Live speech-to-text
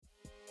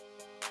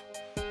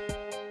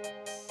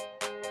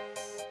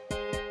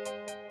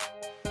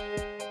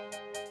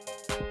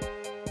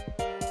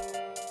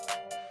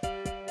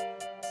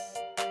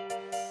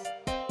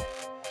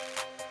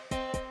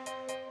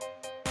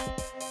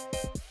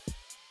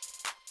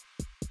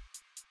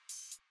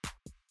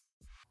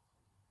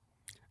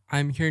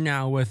I'm here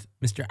now with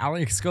Mr.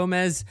 Alex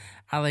Gomez.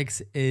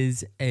 Alex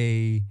is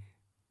a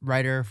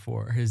writer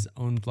for his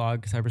own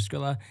blog,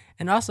 Cyberskrilla,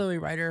 and also a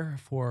writer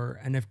for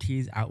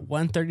NFTs at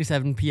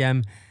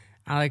 137pm.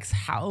 Alex,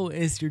 how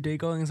is your day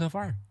going so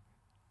far?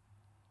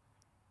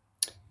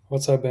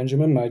 What's up,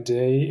 Benjamin? My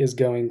day is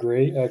going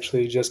great.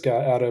 Actually, just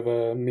got out of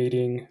a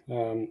meeting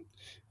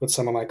with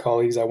some of my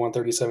colleagues at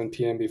 1:37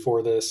 p.m.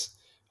 before this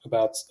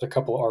about a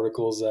couple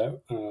articles that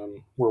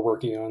we're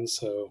working on.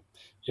 So,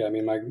 yeah, I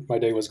mean, my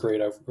day was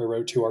great. I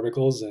wrote two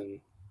articles,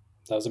 and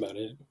that was about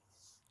it.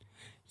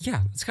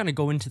 Yeah, let's kind of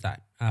go into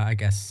that, I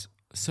guess.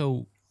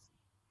 So,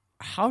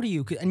 how do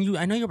you, and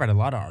I know you write a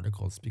lot of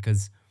articles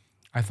because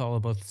I follow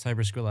both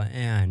Cyberskrilla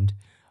and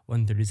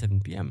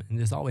 137pm, and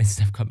there's always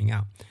stuff coming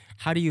out.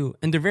 How do you,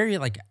 and they're very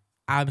like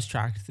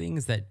abstract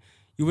things that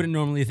you wouldn't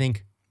normally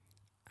think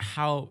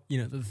how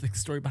the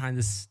story behind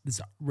this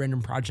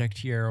random project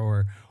here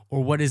or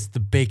what is the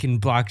bacon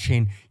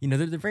blockchain.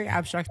 They're very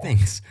abstract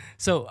things.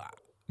 So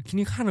can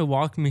you kind of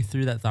walk me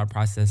through that thought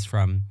process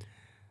from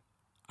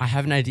I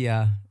have an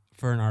idea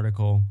for an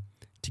article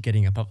to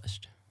getting it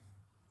published?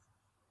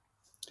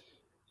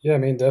 Yeah, I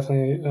mean,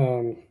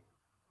 definitely.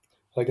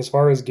 Like as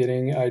far as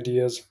getting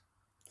ideas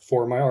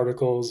for my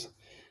articles,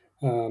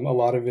 a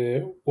lot of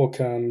it will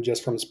come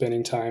just from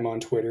spending time on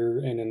Twitter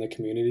and in the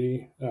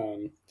community.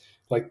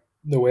 Like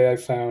the way I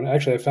found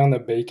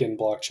the Bacon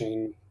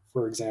blockchain,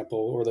 for example,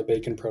 or the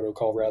Bacon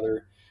protocol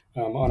rather,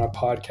 on a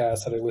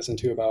podcast that I listened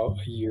to about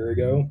a year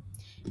ago.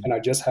 And I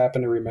just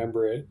happened to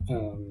remember it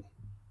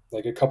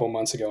like a couple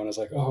months ago. And I was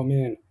like, oh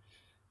man,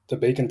 the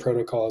Bacon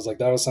protocol is like,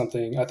 that was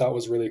something I thought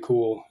was really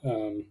cool.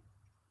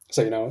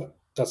 So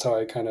that's how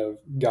I kind of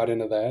got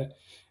into that.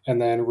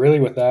 And then really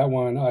with that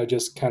one, I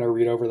just kind of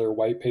read over their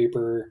white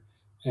paper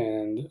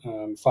and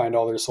find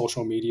all their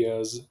social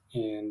medias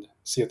and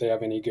see if they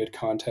have any good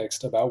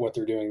context about what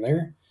they're doing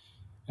there.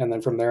 And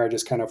then from there, I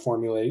just kind of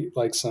formulate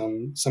like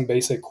some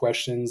basic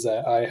questions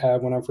that I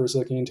have when I'm first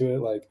looking into it,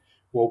 like,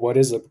 well, what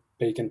is a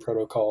Bacon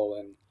protocol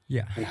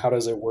Yeah. and how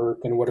does it work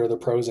and what are the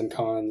pros and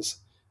cons?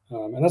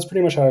 And that's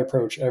pretty much how I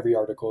approach every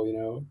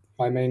article.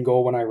 My main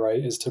goal when I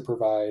write is to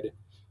provide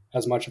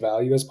as much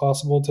value as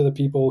possible to the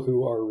people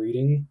who are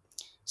reading.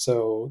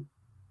 So,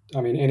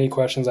 I mean, any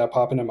questions that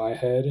pop into my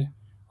head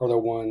are the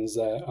ones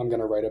that I'm going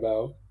to write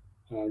about,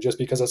 just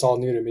because it's all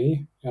new to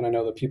me, and I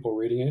know the people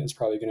reading it is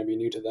probably going to be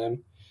new to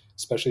them,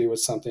 especially with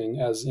something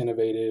as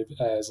innovative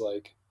as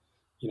like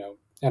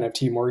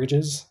NFT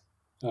mortgages.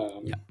 Yeah.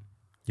 Um,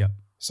 Yep.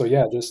 so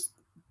yeah, just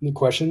the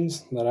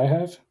questions that I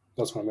have.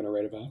 That's what I'm going to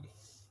write about.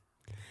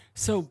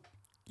 So,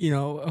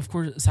 of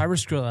course,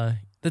 Cyberskrilla,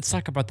 let's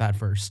talk about that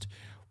first.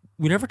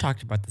 We never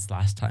talked about this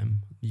last time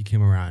you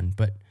came around,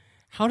 but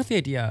how did the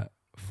idea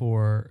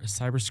for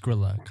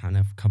Cyberskrilla kind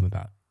of come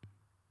about?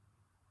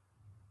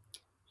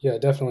 Yeah,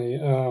 definitely.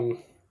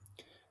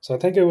 So I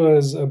think it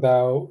was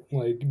about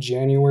like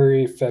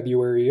January,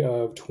 February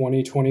of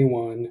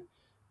 2021.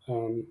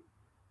 Um,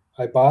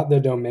 I bought the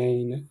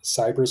domain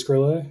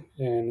Cyberskrilla,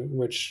 and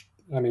which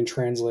I mean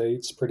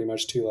translates pretty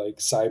much to like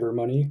cyber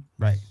money,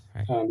 Right,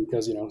 right.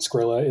 because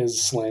Skrilla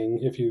is slang.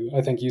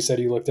 I think you said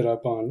you looked it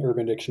up on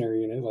Urban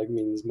Dictionary, and it like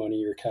means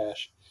money or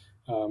cash,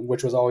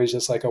 which was always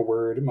just like a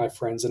word my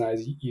friends and I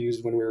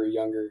used when we were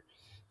younger.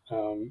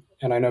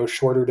 And I know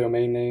shorter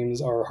domain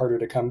names are harder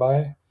to come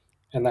by,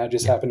 and that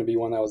just Yeah. happened to be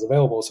one that was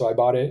available. So I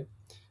bought it.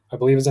 I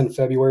believe it was in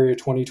February of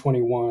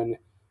 2021,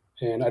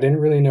 and I didn't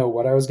really know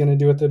what I was going to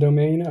do with the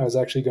domain. I was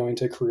actually going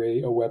to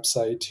create a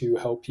website to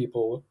help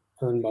people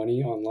earn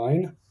money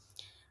online.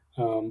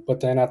 But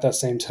then at that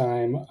same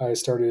time, I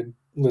started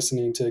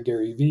listening to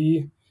Gary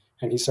Vee,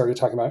 and he started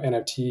talking about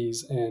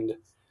NFTs. And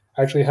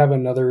I actually have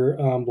another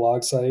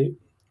blog site.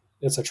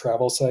 It's a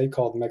travel site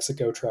called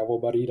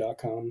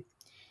mexicotravelbuddy.com.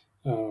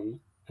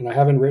 And I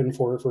haven't written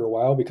for it for a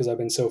while because I've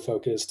been so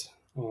focused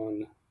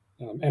on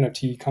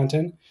NFT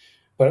content.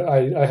 But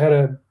I had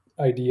an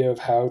idea of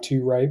how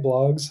to write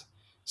blogs.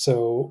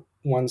 So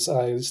once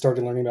I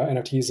started learning about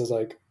NFTs, I was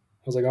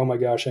like, oh my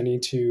gosh, I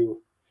need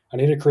to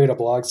create a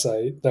blog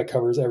site that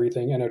covers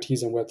everything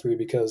NFTs and Web3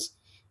 because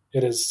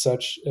it is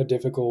such a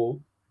difficult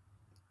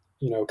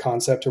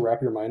concept to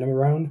wrap your mind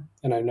around.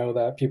 And I know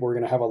that people are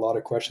going to have a lot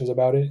of questions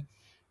about it.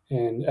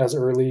 And as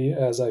early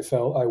as I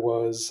felt I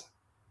was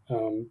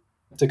um,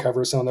 to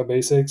cover some of the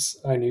basics,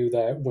 I knew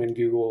that when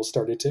Google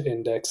started to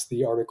index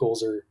the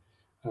articles or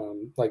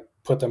like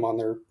put them on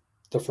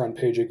the front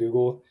page of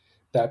Google,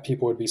 that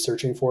people would be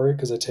searching for it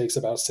because it takes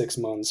about 6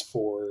 months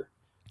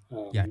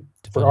Yeah.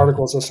 To for build up.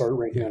 articles to start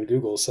ranking Yeah. on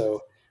Google. So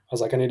I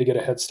was like, I need to get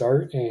a head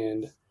start,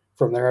 and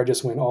from there I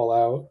just went all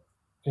out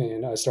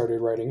and I started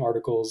writing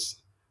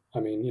articles. I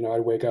mean, I'd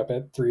wake up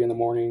at 3 in the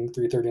morning,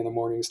 3:30 in the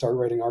morning, start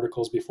writing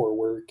articles before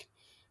work,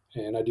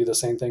 and I do the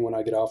same thing when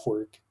I get off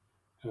work.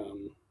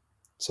 Um,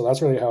 so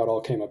that's really how it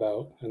all came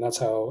about, and that's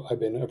how I've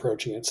been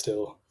approaching it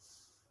still.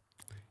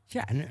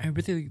 Yeah, and I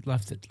really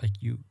love that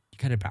like you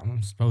kind of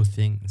balance both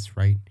things,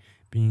 right?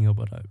 Being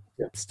able to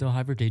Yeah. still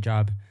have your day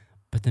job,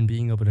 but then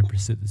being able to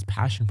pursue this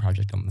passion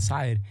project on the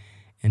side.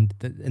 and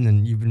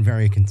then you've been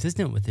very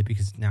consistent with it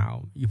because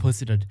now you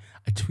posted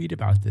a tweet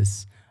about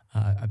this,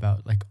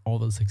 about like all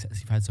the success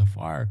you've had so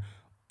far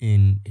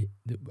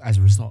as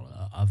a result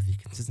of the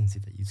consistency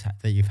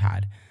that you've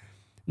had.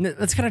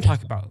 Let's kind of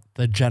talk about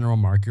the general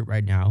market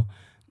right now.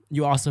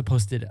 You also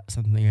posted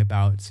something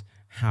about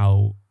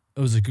how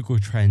it was a Google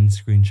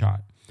Trends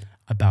screenshot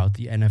about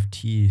the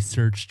NFT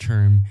search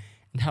term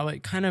and how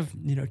it kind of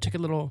took a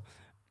little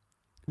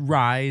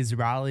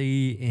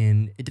rally,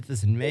 and it did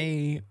this in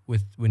May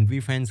with when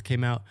Veefriends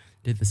came out.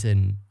 Did this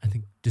in I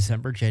think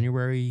December,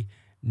 January,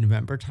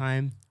 November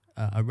time.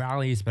 A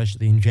rally,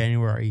 especially in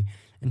January,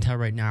 until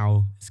right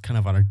now is kind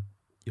of on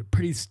a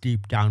pretty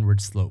steep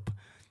downward slope.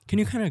 Can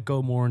you kind of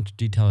go more into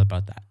detail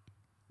about that?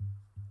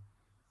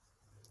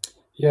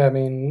 Yeah, I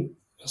mean,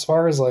 as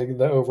far as like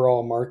the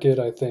overall market,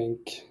 I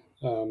think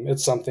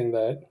it's something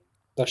that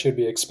should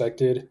be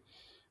expected.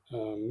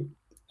 Um,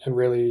 and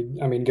really,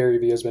 I mean, Gary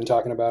Vee has been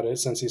talking about it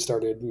since he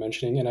started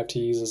mentioning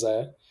NFTs. Is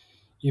that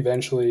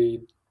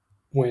eventually,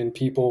 when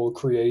people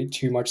create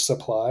too much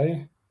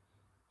supply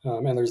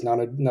and there's not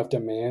enough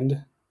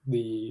demand,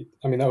 the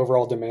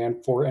overall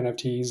demand for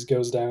NFTs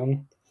goes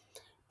down.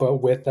 But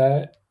with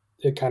that,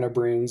 it kind of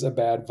brings a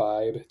bad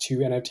vibe to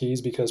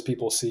NFTs because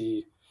people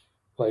see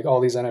like all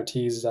these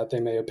NFTs that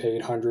they may have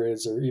paid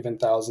hundreds or even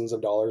thousands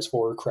of dollars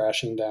for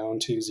crashing down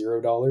to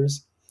 $0.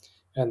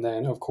 And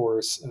then, of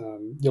course,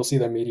 you'll see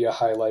the media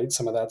highlight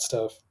some of that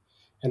stuff.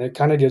 And it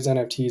kind of gives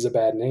NFTs a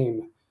bad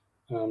name.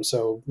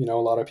 So, a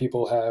lot of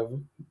people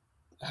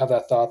have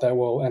that thought that,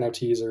 well,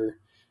 NFTs are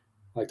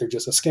like they're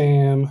just a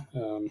scam.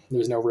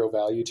 There's no real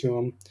value to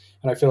them.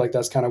 And I feel like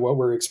that's kind of what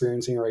we're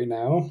experiencing right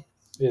now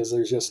is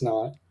there's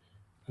not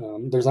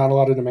a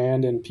lot of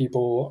demand and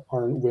people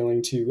aren't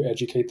willing to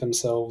educate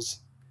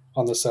themselves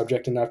on the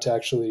subject enough to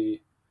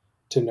actually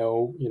to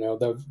know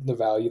the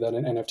value that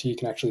an NFT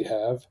can actually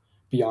have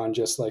beyond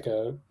just like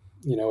a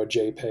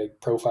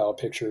JPEG profile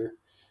picture,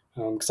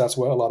 because that's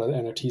what a lot of the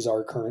NFTs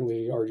are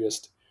currently, are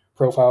just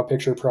profile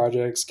picture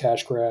projects,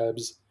 cash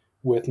grabs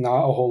with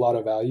not a whole lot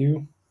of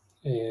value.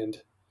 And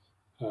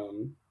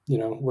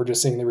we're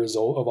just seeing the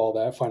result of all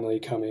that finally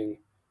coming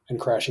and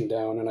crashing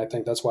down. And I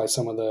think that's why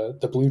some of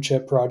the blue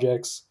chip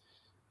projects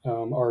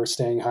are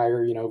staying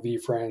higher.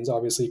 Veefriends,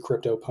 obviously,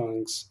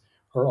 CryptoPunks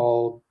are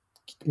all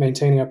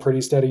maintaining a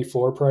pretty steady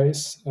floor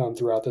price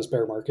throughout this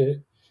bear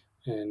market.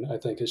 And I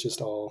think it's just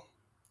all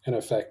an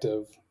effect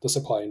of the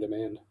supply and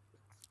demand.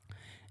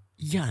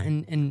 Yeah,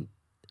 and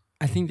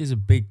I think there's a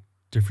big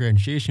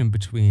differentiation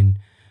between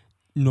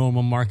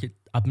normal market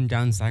up and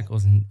down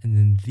cycles and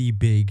then the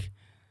big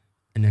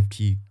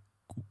NFT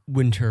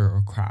winter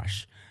or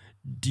crash.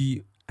 Do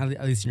you,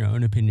 at least in your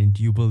own opinion,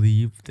 do you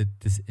believe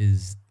that this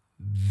is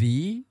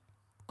the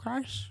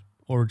crash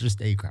or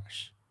just a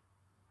crash?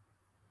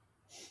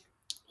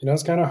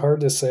 It's kind of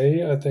hard to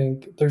say. I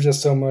think there's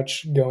just so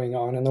much going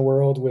on in the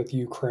world with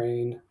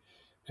Ukraine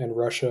and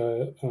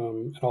Russia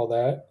and all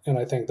that. And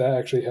I think that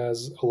actually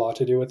has a lot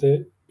to do with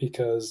it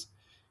because,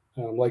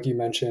 like you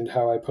mentioned,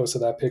 how I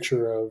posted that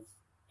picture of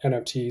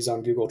NFTs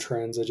on Google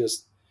Trends, it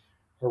just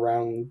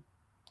around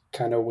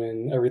kind of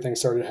when everything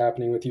started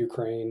happening with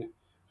Ukraine,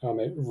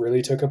 it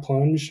really took a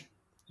plunge.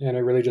 And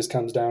it really just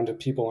comes down to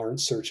people aren't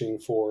searching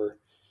for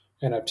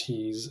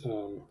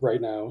NFTs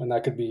right now. And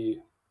that could be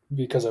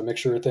because of a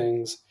mixture of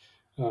things.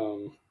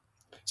 Um,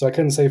 so I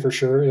couldn't say for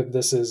sure if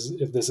this is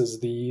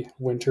the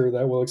winter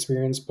that we'll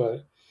experience,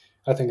 but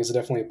I think it's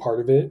definitely a part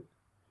of it.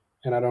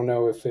 And I don't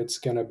know if it's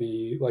gonna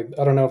be like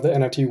I don't know if the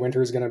NFT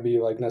winter is gonna be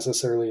like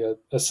necessarily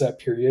a set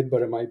period,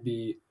 but it might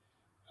be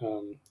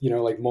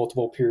like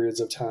multiple periods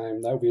of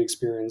time that we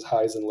experience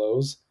highs and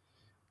lows.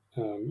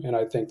 And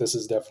I think this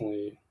is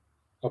definitely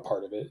a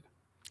part of it.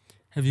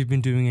 Have you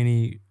been doing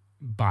any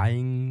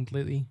buying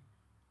lately?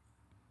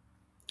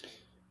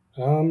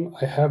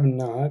 I have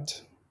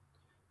not.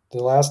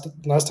 The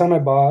last time I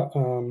bought,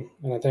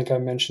 and I think I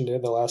mentioned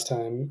it the last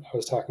time I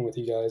was talking with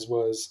you guys,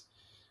 was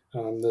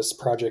this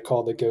project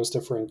called The Ghost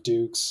of Frank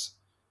Dukes,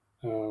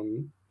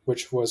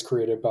 which was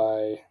created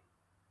by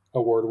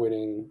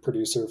award-winning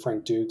producer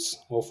Frank Dukes,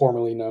 well,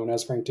 formerly known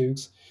as Frank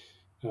Dukes.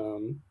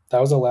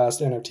 That was the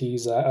last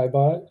NFTs that I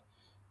bought,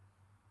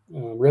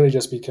 really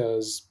just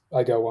because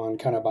I go on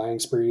kind of buying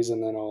sprees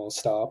and then I'll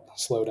stop,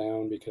 slow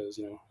down because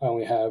I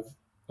only have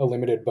a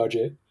limited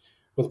budget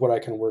with what I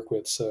can work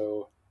with,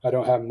 so I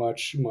don't have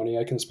much money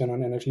I can spend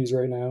on NFTs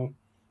right now.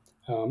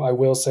 I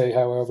will say,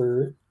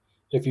 however,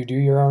 if you do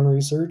your own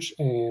research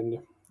and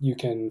you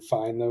can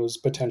find those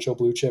potential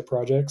blue chip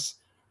projects,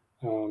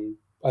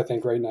 I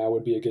think right now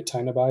would be a good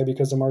time to buy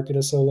because the market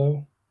is so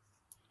low.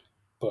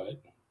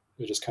 But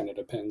it just kind of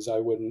depends. I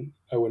wouldn't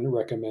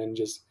recommend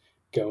just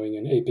going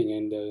and aping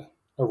into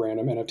a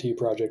random NFT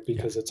project Yeah,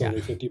 because it's yeah,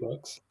 only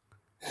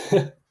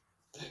 $50.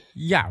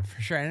 yeah,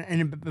 for sure.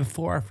 And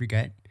before I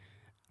forget,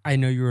 I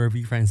know you're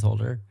a Friends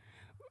holder.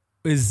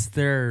 Is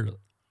there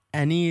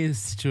any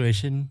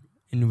situation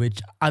in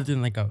which, other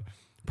than like a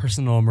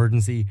personal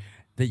emergency,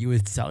 that you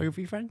would sell your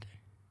friend?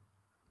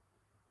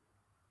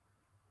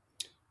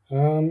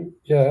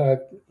 Yeah,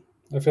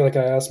 I feel like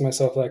I ask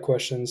myself that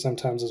question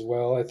sometimes as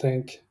well. I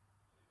think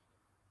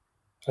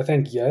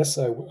yes,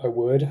 I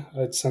would.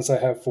 Since I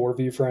have four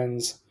V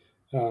friends,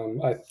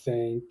 I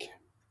think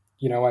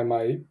I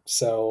might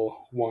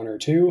sell one or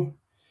two.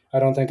 I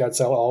don't think I'd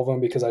sell all of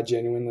them because I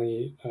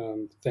genuinely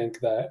think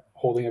that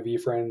holding a V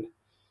friend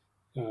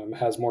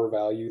has more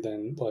value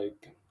than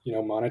like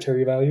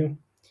monetary value.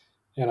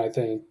 And I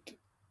think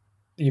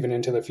even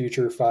into the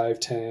future, 5,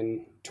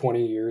 10,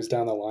 20 years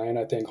down the line,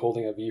 I think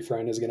holding a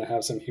VFriend is going to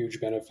have some huge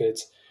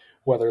benefits,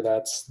 whether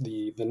that's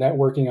the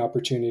networking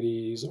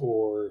opportunities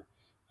or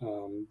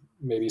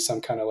maybe some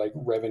kind of like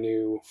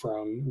revenue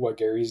from what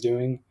Gary's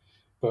doing.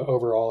 But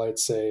overall, I'd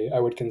say I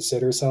would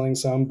consider selling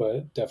some,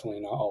 but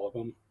definitely not all of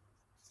them.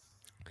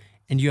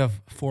 And you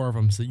have four of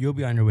them, so you'll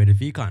be on your way to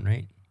VCon,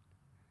 right?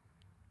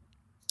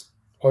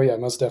 Oh yeah,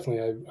 most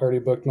definitely. I already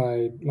booked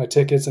my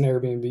tickets and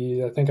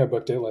Airbnb. I think I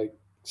booked it like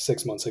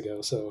 6 months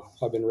ago, so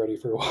I've been ready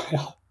for a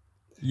while.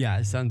 Yeah,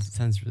 it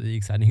sounds really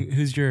exciting.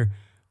 Who's your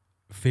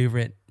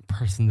favorite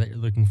person that you're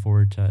looking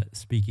forward to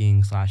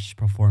speaking slash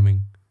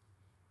performing?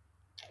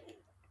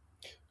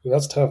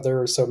 That's tough.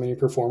 There are so many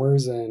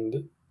performers,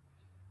 and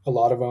a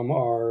lot of them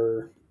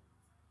are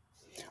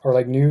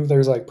like new.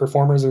 There's like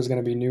performers. There's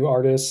going to be new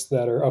artists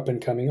that are up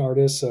and coming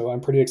artists. So I'm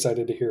pretty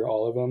excited to hear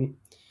all of them.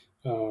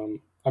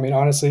 I mean,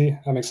 honestly,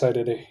 I'm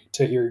excited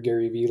to hear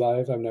Gary Vee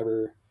live. I've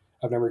never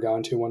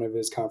gone to one of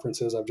his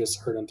conferences. I've just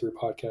heard him through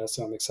podcasts,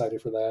 so I'm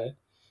excited for that.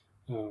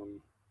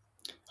 Um,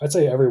 I'd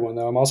say everyone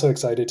though. I'm also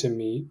excited to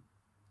meet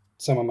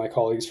some of my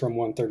colleagues from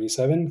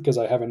 137 because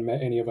I haven't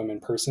met any of them in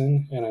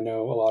person, and I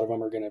know a lot of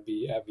them are going to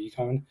be at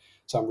VCon.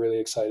 So I'm really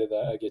excited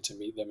that I get to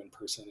meet them in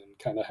person and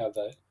kind of have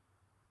that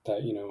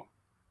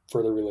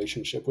further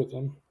relationship with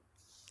them.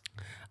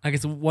 I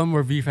guess one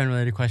more VFriend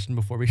related question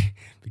before we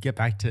get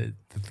back to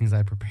the things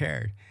I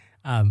prepared.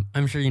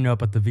 I'm sure you know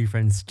about the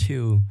VFriends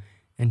too,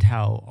 and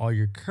how all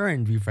your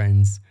current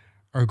VFriends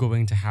are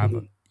going to have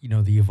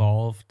Mhm. the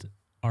evolved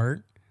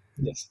art.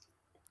 Yes.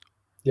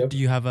 Yep. Do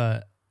you have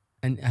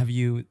and have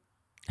you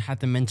had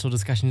the mental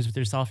discussions with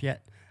yourself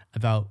yet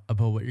about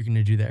what you're going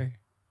to do there?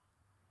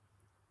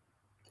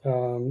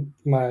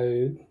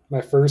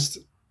 My first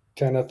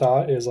kind of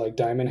thought is like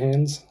diamond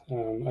hands.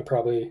 I'm not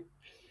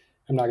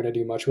going to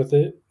do much with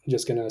it. I'm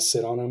just going to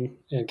sit on them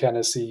and kind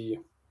of see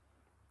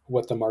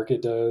what the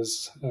market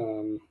does.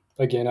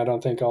 Again, I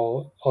don't think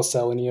I'll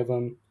sell any of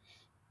them.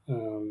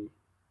 Um,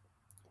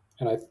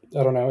 and I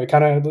don't know.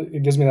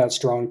 It gives me that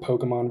strong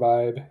Pokemon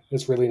vibe.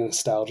 It's really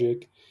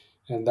nostalgic,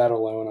 and that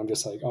alone, I'm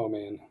just like, oh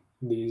man,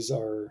 these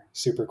are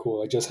super cool.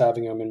 Like just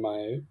having them in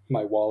my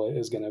wallet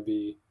is going to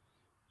be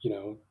you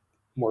know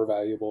more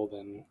valuable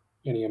than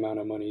any amount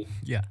of money.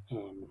 Yeah.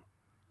 Um,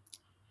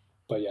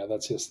 but yeah,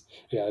 that's just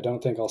yeah. I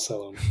don't think I'll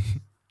sell them.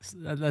 So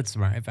that's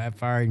smart. If I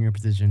were in your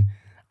position,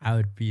 I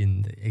would be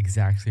in the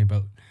exact same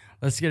boat.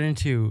 Let's get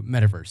into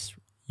metaverse.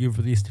 You've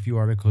released a few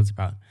articles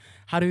about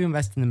how to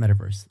invest in the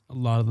metaverse. A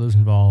lot of those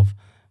involve,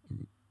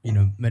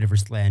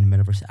 metaverse land,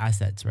 metaverse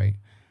assets, right?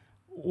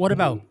 What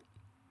about,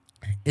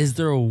 Mm-hmm. is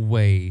there a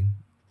way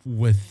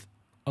with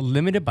a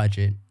limited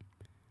budget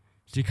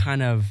to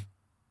kind of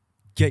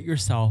get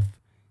yourself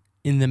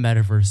in the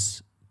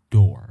metaverse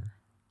door?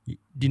 Do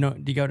you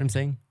get what I'm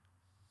saying?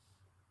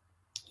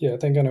 Yeah, I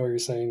think I know what you're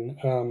saying.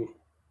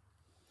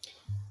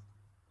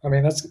 I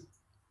mean, that's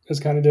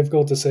kind of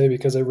difficult to say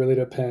because it really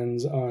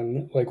depends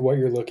on like what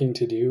you're looking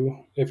to do.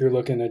 If you're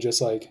looking to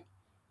just like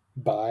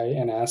buy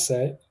an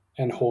asset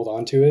and hold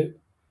on to it,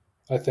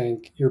 I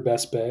think your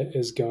best bet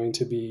is going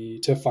to be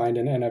to find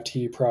an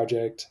NFT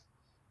project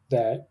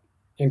that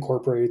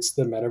incorporates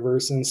the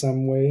metaverse in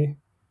some way.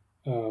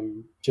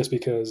 Just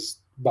because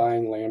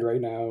buying land right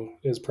now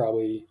is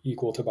probably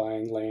equal to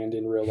buying land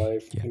in real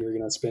life, Yeah. and you're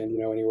going to spend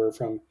anywhere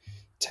from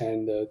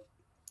 10 to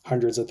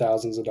hundreds of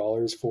thousands of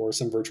dollars for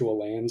some virtual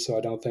land. So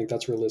I don't think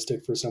that's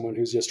realistic for someone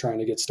who's just trying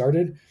to get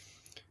started.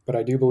 But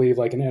I do believe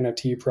like an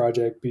NFT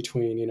project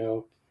between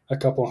a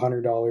couple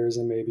 $100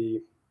 and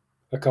maybe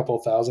a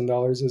couple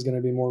 $1,000 is going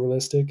to be more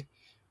realistic.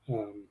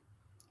 Um,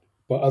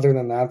 but other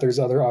than that, there's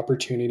other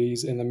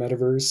opportunities in the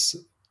metaverse.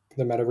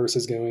 The metaverse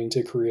is going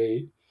to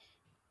create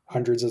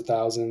hundreds of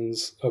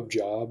thousands of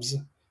jobs.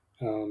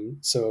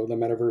 So the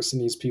metaverse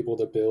needs people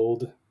to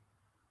build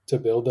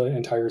the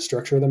entire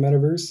structure of the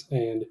metaverse,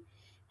 and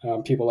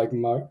people like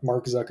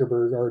Mark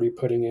Zuckerberg already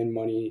putting in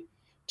money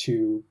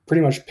to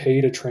pretty much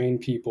pay to train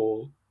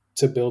people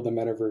to build the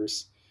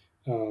metaverse.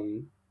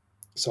 Um,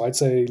 so I'd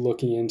say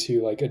looking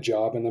into like a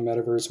job in the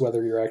metaverse,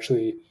 whether you're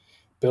actually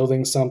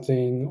building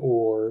something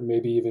or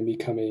maybe even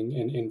becoming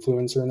an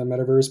influencer in the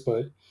metaverse.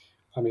 But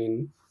I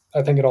mean,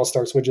 I think it all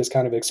starts with just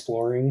kind of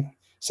exploring,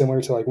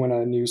 similar to like when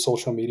a new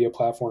social media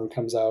platform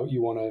comes out,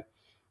 you want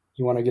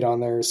to get on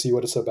there, see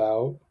what it's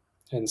about,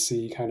 and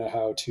see kind of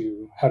how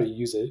to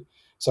use it.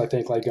 So I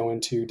think like going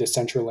to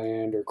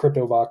Decentraland or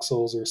Crypto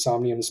Voxels or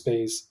Somnium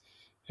Space,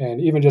 and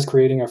even just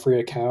creating a free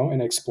account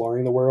and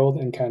exploring the world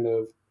and kind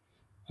of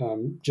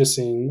just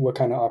seeing what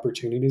kind of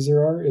opportunities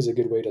there are is a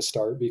good way to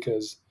start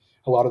because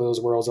a lot of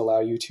those worlds allow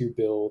you to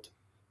build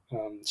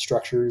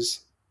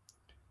structures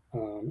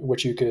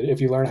which you could,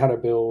 if you learn how to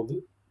build,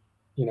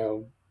 you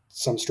know,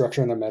 some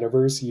structure in the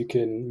metaverse, you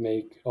can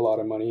make a lot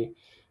of money.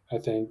 I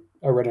think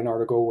I read an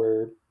article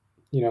where,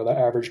 the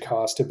average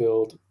cost to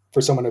build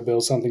for someone to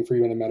build something for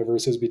you in the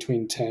metaverse is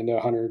between 10 to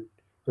 100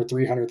 or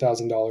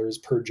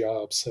 $300,000 per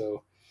job.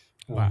 So,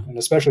 Wow. and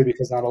especially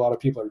because not a lot of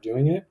people are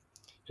doing it,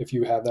 if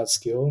you have that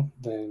skill,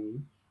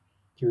 then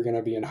you're going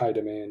to be in high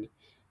demand.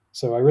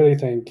 So I really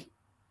think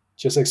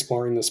just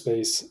exploring the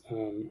space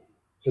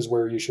is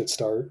where you should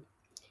start.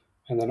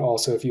 And then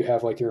also, if you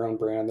have like your own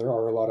brand, there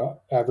are a lot of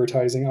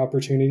advertising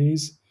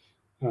opportunities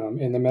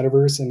in the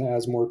metaverse. And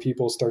as more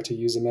people start to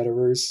use the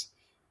metaverse,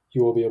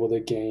 you will be able to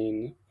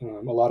gain a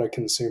lot of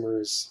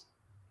consumers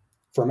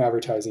from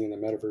advertising in the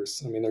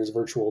metaverse. I mean, there's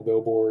virtual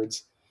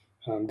billboards.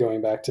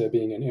 Going back to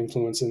being an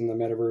influence in the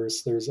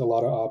metaverse, there's a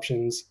lot of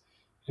options,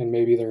 and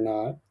maybe they're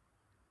not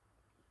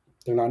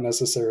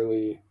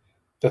necessarily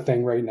the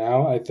thing right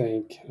now. I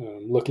think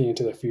looking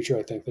into the future,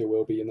 I think they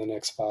will be in the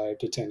next 5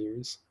 to 10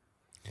 years.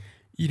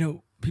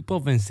 People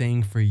have been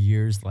saying for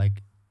years,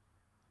 like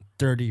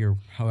 30 or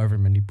however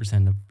many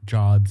percent of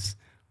jobs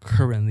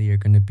currently are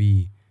going to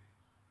be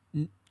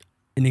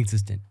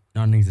inexistent,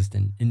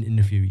 non-existent in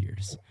a few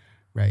years,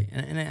 right?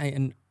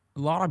 And a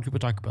lot of people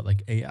talk about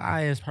like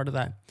AI as part of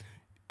that,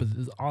 but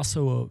there's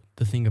also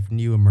the thing of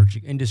new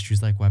emerging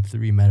industries like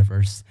Web3,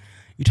 metaverse.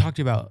 You talked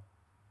about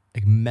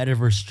like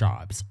metaverse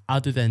jobs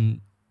other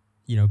than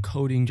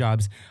coding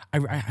jobs.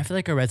 I feel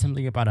like I read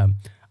something about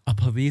a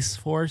police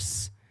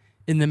force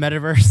in the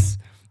metaverse.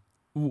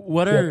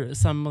 What Yep. are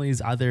some of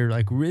these other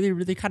like really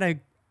really kind of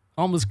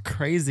almost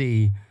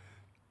crazy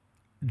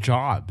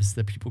jobs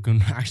that people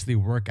can actually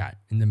work at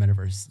in the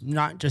metaverse?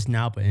 Not just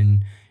now, but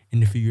in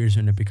a few years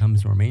when it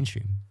becomes more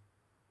mainstream.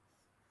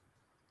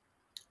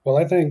 Well,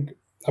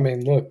 I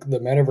mean, look, the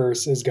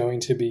metaverse is going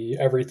to be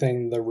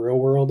everything the real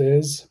world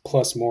is,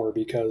 plus more,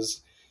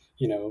 because,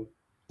 you know,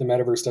 the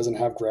metaverse doesn't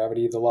have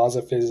gravity. The laws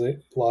of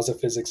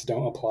physics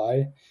don't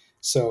apply.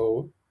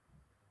 So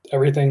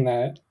everything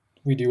that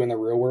we do in the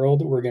real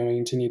world, we're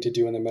going to need to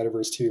do in the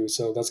metaverse too.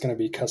 So that's going to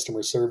be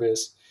customer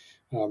service,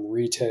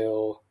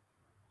 retail.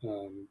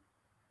 Um,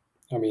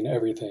 I mean,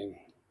 everything,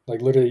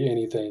 like literally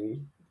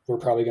anything. We're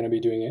probably going to be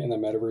doing it in the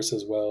metaverse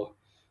as well.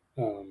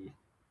 Um,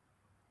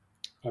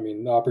 I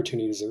mean, the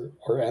opportunities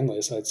are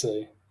endless, I'd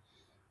say.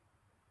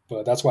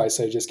 But that's why I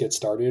say just get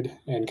started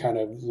and kind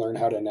of learn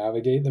how to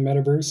navigate the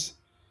metaverse,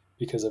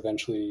 because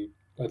eventually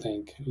I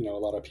think, a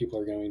lot of people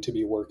are going to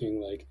be working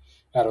like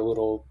at a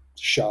little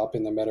shop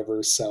in the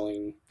metaverse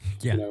selling,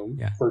 Yeah,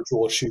 yeah,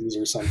 virtual shoes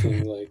or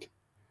something like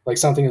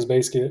something as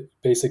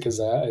basic as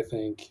that, I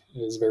think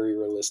is very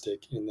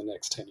realistic in the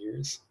next 10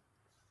 years.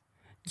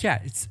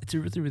 yeah. It's a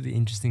really really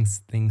interesting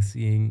thing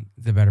seeing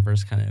the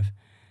metaverse kind of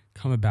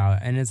come about,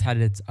 and it's had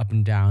its up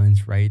and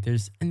downs, right?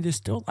 There's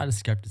still a lot of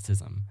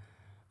skepticism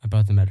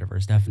about the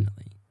metaverse,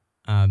 definitely.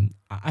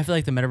 I feel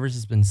like the metaverse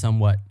has been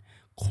somewhat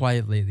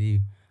quiet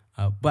lately,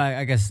 but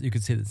I guess you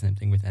could say the same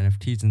thing with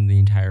NFTs and the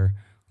entire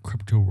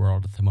crypto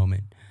world at the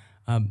moment.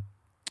 Um,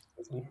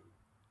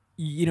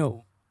 you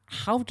know,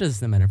 how does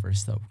the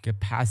metaverse though get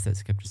past that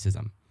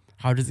skepticism?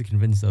 How does it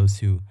convince those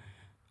who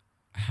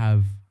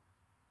have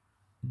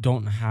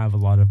don't have a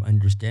lot of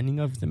understanding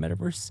of the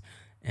metaverse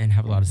and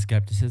have a lot of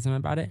skepticism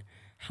about it?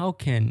 How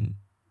can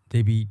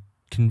they be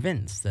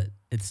convinced that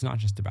it's not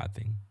just a bad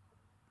thing?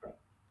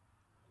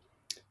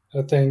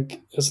 I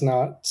think it's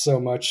not so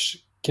much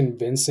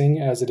convincing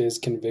as it is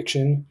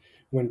conviction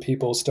when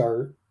people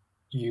start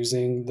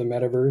using the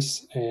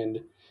metaverse. And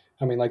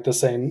I mean, like the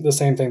same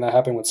thing that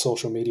happened with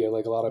social media,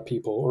 like a lot of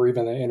people or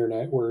even the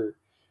internet were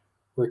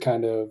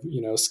kind of,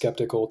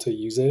 skeptical to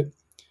use it,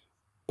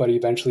 but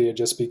eventually it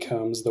just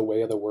becomes the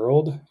way of the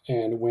world.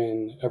 And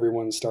when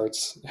everyone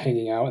starts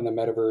hanging out in the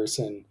metaverse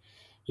and,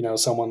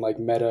 someone like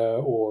Meta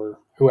or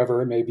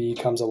whoever it may be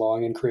comes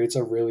along and creates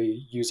a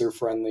really user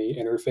friendly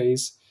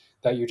interface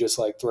that you just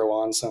like throw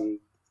on some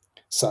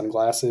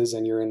sunglasses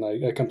and you're in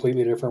like a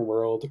completely different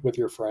world with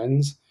your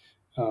friends.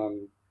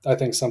 I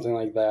think something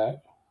like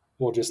that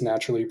will just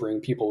naturally bring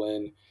people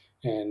in,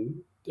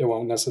 and we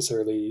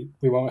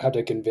won't have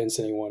to convince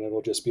anyone.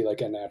 It'll just be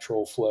like a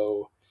natural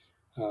flow,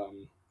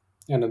 um,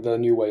 and the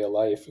new way of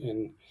life.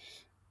 And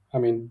I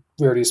mean,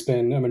 we already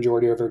spend a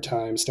majority of our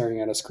time staring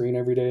at a screen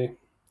every day,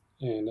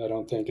 and I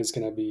don't think it's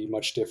going to be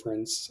much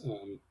difference.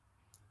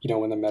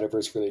 When the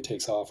metaverse really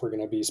takes off, we're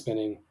going to be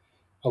spending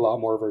a lot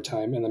more of our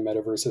time in the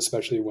metaverse,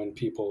 especially when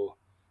people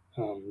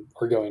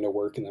are going to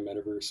work in the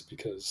metaverse,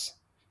 because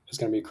it's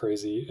going to be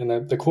crazy.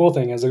 And the cool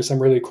thing is, there's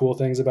some really cool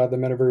things about the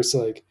metaverse,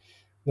 like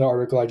the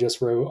article I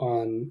just wrote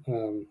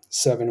on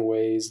 7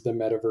 ways the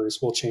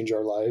metaverse will change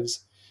our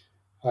lives.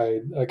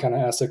 I kind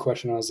of asked a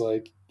question. I was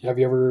like, have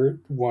you ever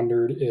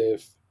wondered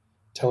if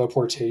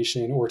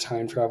teleportation or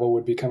time travel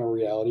would become a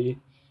reality?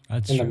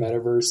 That's In the true.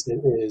 metaverse,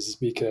 it is,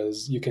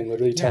 because you can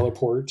literally Yeah,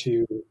 teleport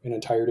to an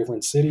entire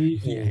different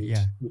city, yeah, and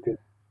yeah. you could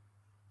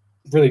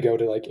really go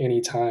to like any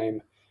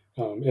time.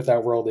 If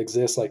that world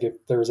exists, like if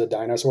there was a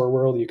dinosaur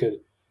world, you could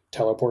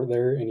teleport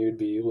there and you'd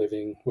be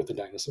living with the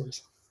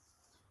dinosaurs.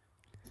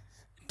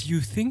 Do you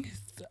think?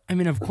 I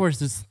mean, of course,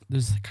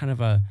 there's kind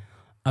of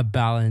a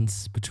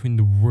balance between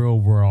the real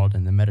world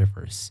and the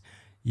metaverse.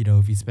 You know,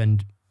 if you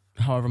spend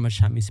however much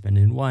time you spend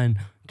in one,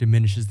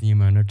 diminishes the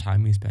amount of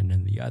time you spend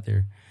in the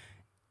other.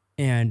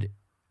 And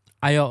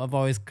I've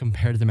always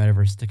compared the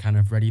metaverse to kind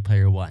of Ready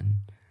Player One.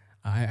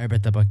 I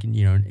read the book in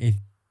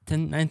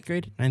in ninth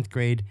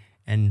grade,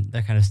 and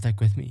that kind of stuck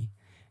with me.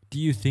 Do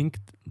you think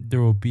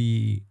there will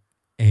be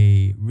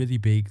a really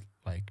big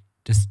like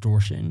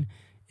distortion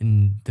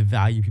in the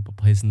value people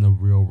place in the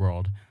real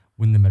world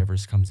when the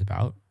metaverse comes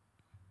about?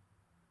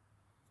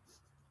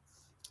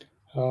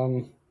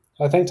 Um,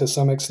 I think to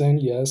some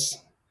extent,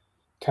 yes.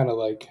 Kind of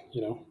like,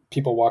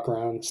 people walk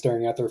around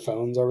staring at their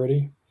phones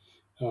already.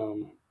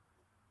 Um,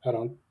 I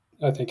don't.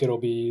 I think it'll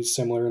be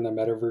similar in the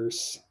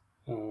metaverse.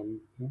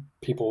 Um,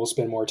 People will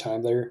spend more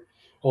time there.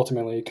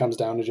 Ultimately, it comes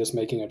down to just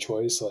making a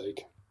choice.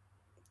 Like,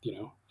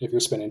 if you're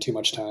spending too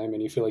much time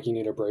and you feel like you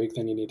need a break,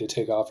 then you need to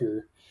take off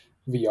your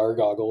VR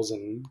goggles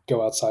and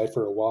go outside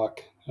for a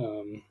walk.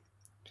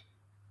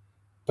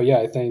 But yeah,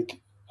 I think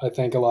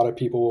a lot of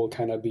people will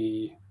kind of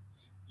be.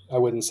 I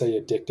wouldn't say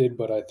addicted,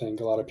 but I think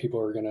a lot of people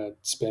are going to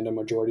spend a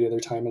majority of their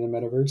time in the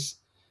metaverse.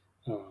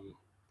 Um,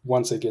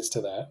 Once it gets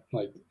to that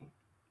like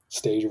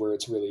stage where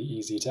it's really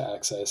easy to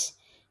access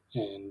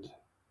and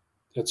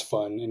it's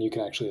fun and you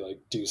can actually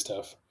like do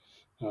stuff.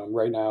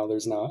 Right now,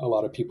 there's not a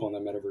lot of people in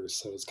the metaverse,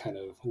 so it's kind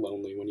of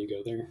lonely when you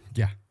go there.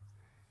 Yeah,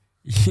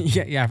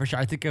 yeah, for sure.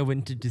 I think I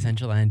went to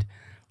Decentraland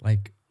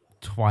like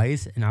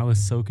twice, and I was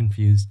so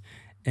confused.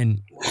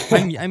 And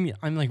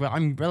I'm like, well,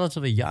 I'm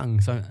relatively young,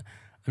 so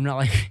I'm not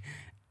like,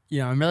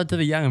 I'm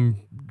relatively young.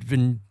 I'm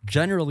been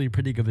generally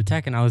pretty good with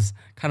tech, and I was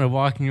kind of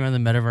walking around the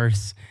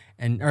metaverse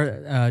and or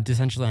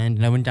Decentraland,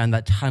 and I went down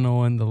that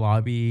tunnel in the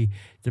lobby,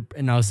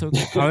 and I was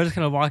kind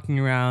of walking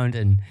around,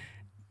 and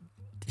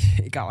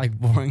it got like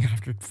boring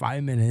after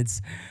 5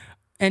 minutes.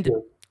 And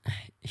Sure.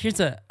 here's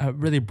a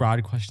really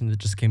broad question that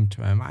just came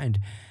to my mind.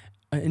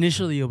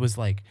 Initially, it was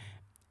like,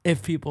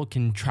 if people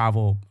can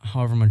travel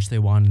however much they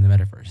want in the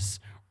metaverse,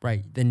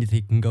 right? Then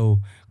they can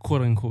go,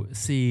 quote unquote,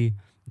 see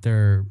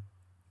their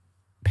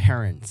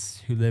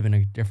parents who live in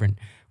a different,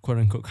 quote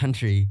unquote,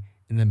 country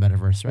in the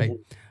metaverse, right?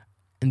 Mhm.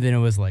 And then it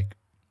was like,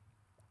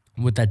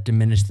 would that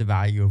diminish the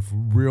value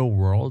of real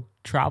world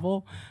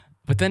travel?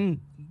 But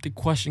then the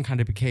question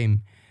kind of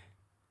became,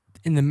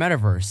 in the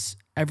metaverse,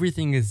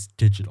 everything is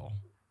digital,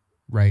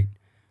 right?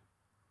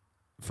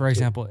 For Sure.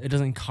 example, it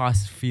doesn't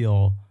cost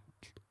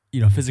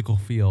physical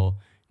feel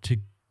to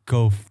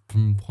go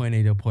from point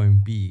A to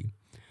point B.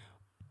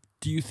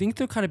 Do you think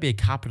there'll kind of be a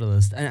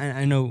capitalist? And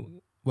I know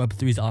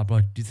Web3 is all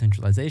about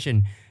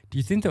decentralization. Do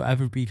you think there'll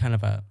ever be kind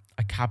of a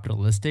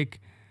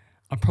capitalistic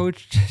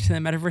approach to the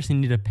metaverse? You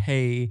need to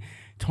pay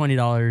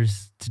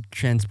 $20 to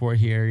transport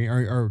here,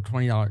 or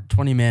 $20,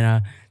 20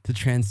 mana to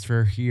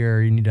transfer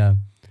here. You need to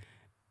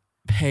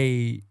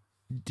pay.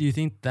 Do you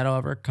think that'll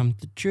ever come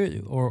to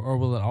true, or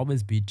will it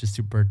always be just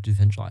super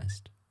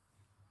decentralized?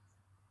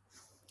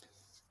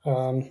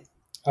 Um,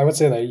 I would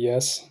say that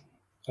yes.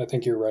 I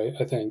think you're right.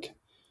 I think,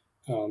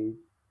 um,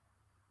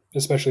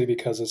 especially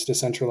because it's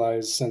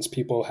decentralized, since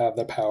people have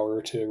the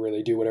power to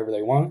really do whatever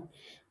they want.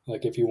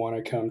 Like if you want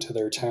to come to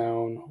their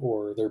town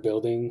or their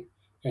building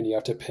and you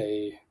have to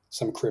pay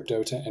some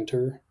crypto to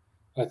enter,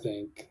 I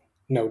think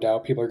no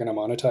doubt people are going to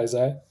monetize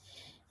that.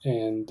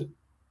 And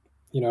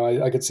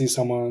I could see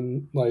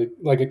someone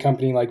like a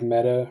company like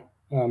Meta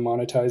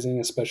monetizing,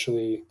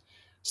 especially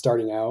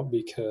starting out,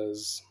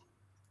 because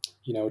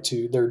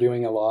they're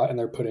doing a lot and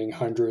they're putting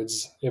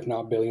hundreds, if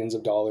not billions,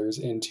 of dollars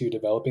into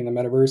developing the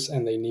metaverse,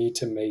 and they need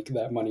to make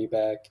that money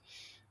back.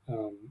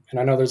 And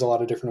I know there's a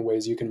lot of different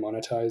ways you can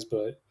monetize,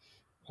 but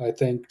I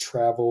think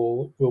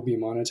travel will be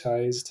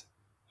monetized.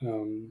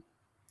 Um,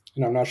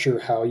 and I'm not sure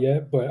how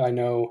yet, but I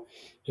know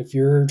if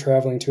you're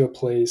traveling to a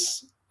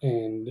place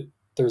and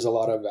there's a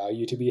lot of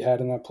value to be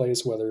had in that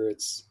place, whether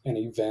it's an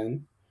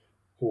event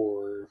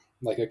or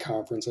like a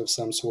conference of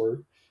some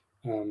sort,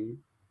 um,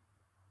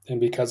 and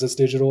because it's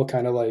digital,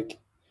 kind of like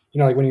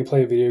like when you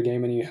play a video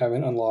game and you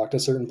haven't unlocked a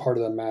certain part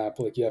of the map,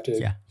 like Yeah,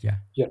 yeah.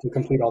 you have to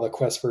complete all the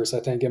quests first. I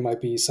think it might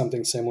be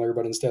something similar,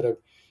 but instead of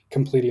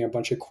completing a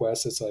bunch of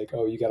quests, it's like,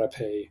 oh, you got to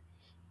pay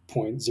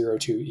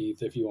 0.02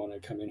 ETH if you want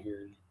to come in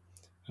here.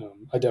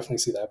 I definitely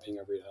see that being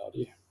a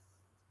reality.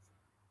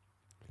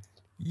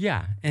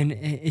 Yeah, and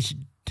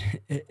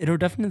it'll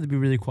definitely be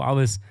really cool. I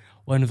was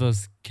one of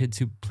those kids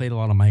who played a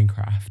lot of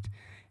Minecraft,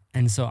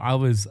 and so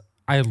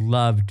I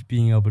loved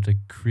being able to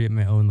create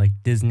my own like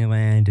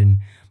Disneyland and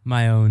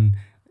my own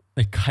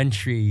like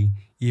country.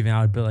 Even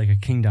I would build like a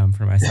kingdom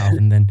for myself,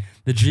 and then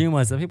the dream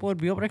was that people would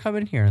be able to come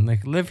in here and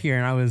like live here,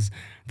 and I was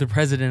the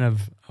president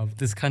of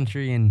this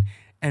country, and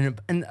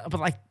but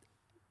like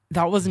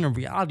that wasn't a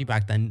reality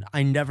back then.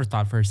 I never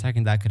thought for a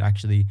second that could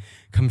actually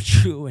come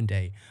true one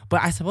day.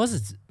 But I suppose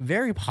it's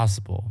very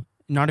possible.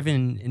 Not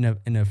even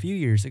in a few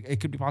years.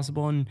 It could be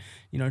possible in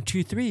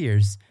 2 3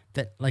 years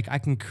that like I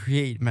can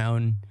create my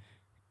own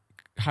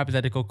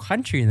hypothetical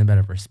country in the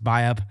metaverse.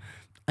 Buy up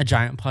a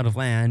giant plot of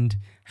land,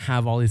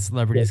 have all these Yeah.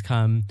 celebrities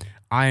come.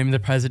 I'm the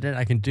president.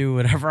 I can do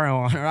whatever I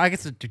want, or I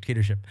guess a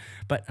dictatorship.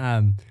 But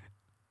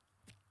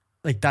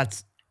like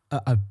that's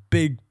a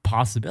big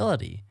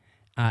possibility,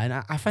 and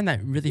I find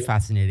that really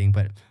fascinating.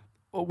 But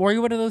were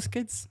you one of those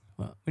kids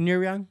when you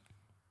were young?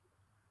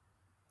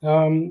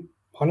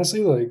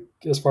 Honestly, like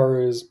as far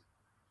as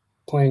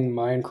playing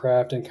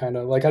Minecraft and kind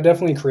of like I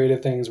definitely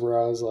created things where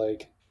I was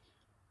like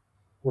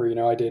where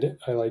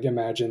I like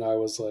imagine I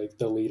was like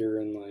the leader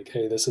and like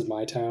hey, this is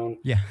my town.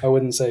 Yeah. I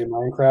wouldn't say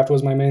Minecraft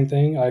was my main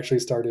thing. I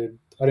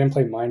didn't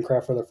play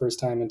Minecraft for the first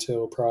time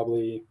until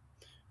probably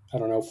I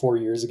don't know 4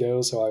 years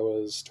ago, so I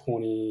was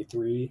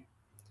 23.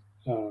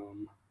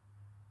 Um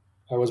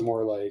I was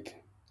more like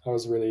I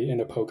was really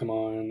into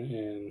Pokemon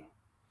and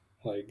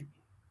like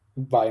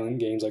violent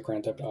games like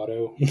Grand Theft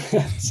Auto.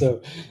 So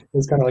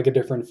it's kind of like a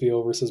different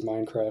feel versus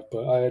Minecraft.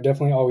 But I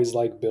definitely always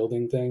like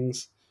building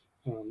things.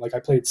 Like I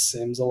played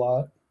Sims a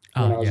lot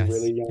when Oh I was yes.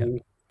 really Yep. young,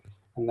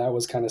 and that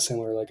was kind of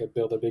similar. Like I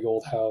built a big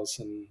old house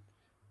and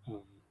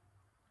um,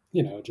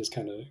 just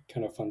kind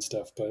of fun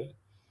stuff. But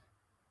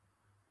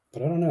I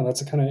don't know.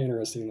 That's kind of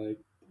interesting. Like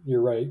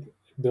you're right,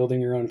 building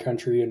your own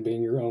country and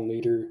being your own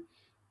leader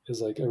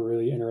is like a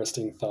really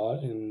interesting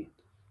thought, and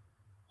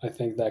I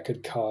think that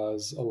could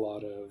cause a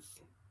lot of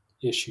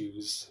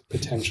issues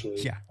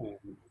potentially, Yeah.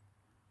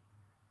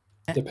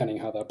 depending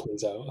how that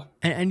plays out.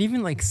 And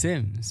even like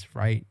Sims,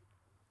 right?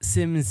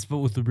 Sims, but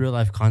with the real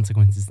life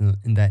consequences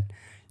in that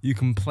you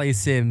can play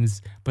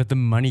Sims, but the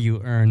money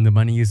you earn, the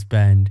money you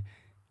spend,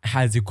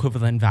 has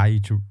equivalent value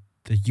to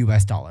the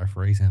U.S. dollar,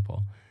 for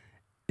example.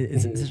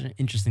 It's such Mhm. an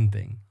interesting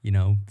thing,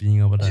 being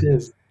able It to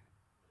is.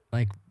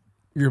 like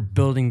you're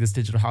building this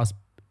digital house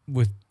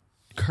with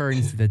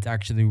currency that's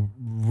actually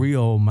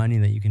real money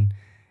that you can.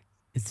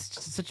 It's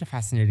just such a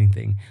fascinating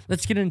thing.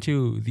 Let's get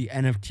into the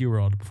NFT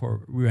world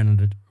before we run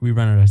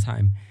out of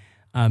time.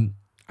 Um,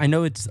 I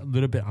know it's a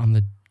little bit on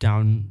the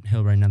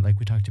downhill right now, like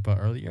we talked about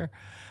earlier,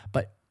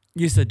 but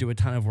you used to do a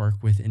ton of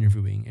work with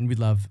interviewing, and we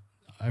love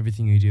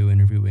everything you do,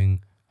 interviewing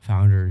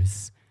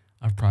founders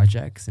of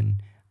projects,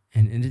 and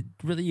it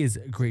really is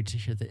great to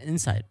hear the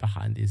insight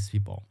behind these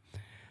people.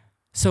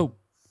 So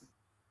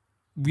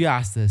we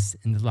asked this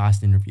in the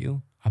last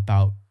interview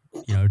about,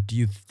 do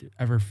you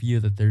ever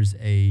feel that there's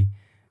a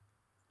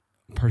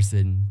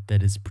person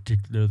that is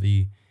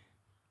particularly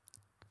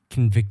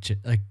convicted,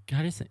 like how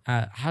do you say,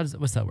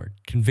 what's that word,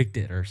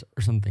 convicted or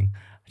something,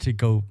 to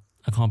go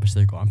accomplish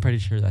their goal? I'm pretty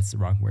sure that's the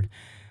wrong word.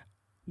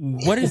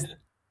 What is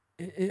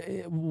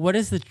what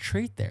is the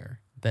trait there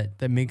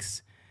that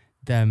makes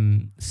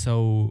them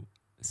so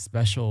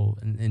special,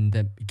 and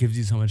that gives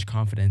you so much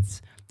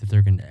confidence that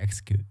they're going to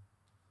execute?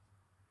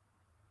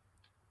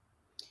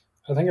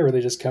 I think it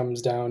really just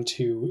comes down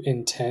to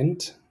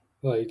intent.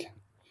 Like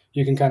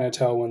you can kind of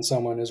tell when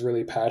someone is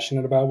really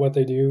passionate about what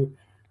they do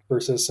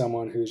versus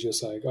someone who's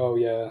just like, oh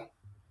yeah,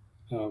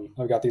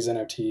 I've got these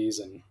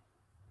NFTs and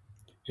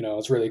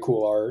it's really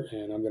cool art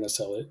and I'm gonna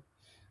sell it.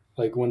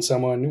 Like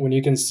when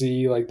you can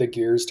see like the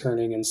gears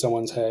turning in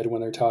someone's head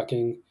when they're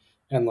talking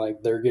and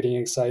like they're getting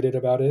excited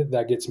about it,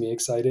 that gets me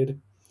excited.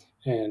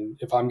 And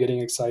if I'm getting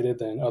excited,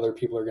 then other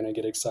people are going to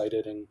get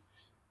excited. And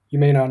you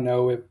may not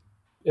know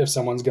if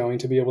someone's going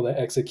to be able to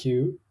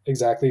execute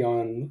exactly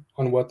on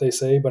what they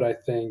say, but I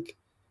think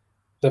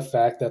the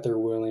fact that they're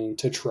willing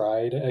to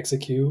try to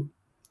execute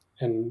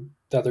and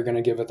that they're going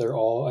to give it their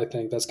all, I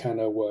think that's kind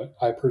of what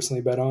I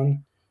personally bet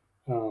on.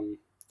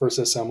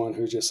 Versus someone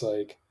who's just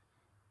like,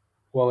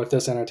 well, if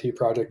this NFT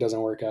project doesn't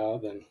work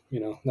out, then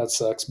that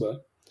sucks.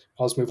 But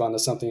I'll just move on to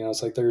something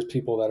else. Like there's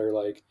people that are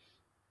like,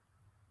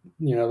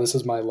 this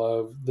is my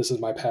love, this is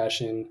my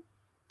passion,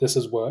 this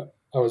is what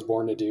I was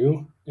born to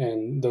do,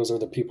 and those are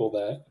the people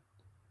that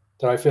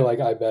I feel like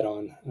I bet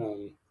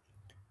on,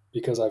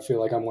 because I feel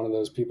like I'm one of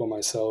those people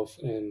myself,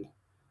 and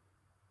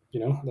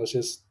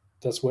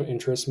that's what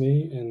interests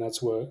me, and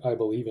that's what I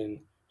believe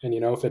in. And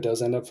if it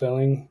does end up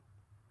failing,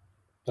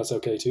 that's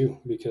okay too,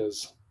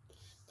 because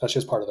that's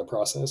just part of the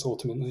process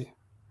ultimately.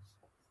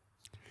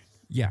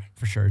 Yeah,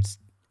 for sure.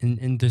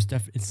 And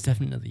it's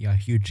definitely a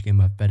huge game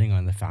of betting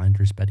on the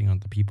founders, betting on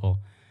the people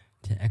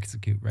to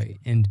execute, right.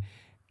 And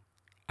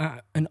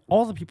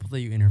all the people that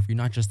you interview,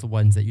 not just the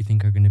ones that you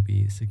think are going to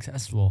be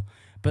successful,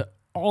 but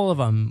all of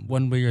them,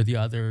 one way or the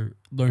other,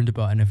 learned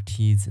about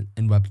NFTs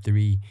and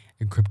Web3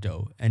 and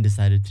crypto and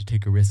decided to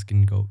take a risk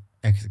and go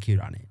execute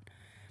on it.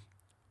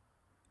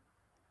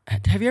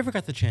 Have you ever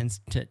got the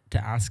chance to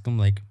ask them,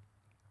 like,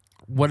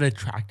 what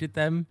attracted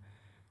them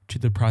to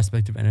the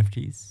prospect of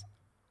NFTs?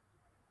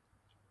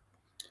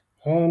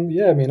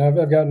 Yeah, I mean, I've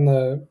gotten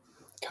the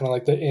kind of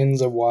like the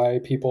ins of why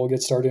people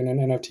get started in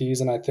NFTs,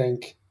 and I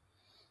think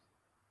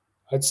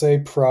I'd say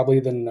probably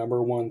the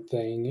number one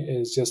thing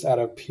is just out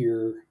of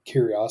pure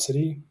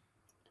curiosity.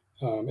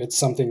 It's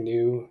something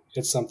new,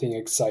 it's something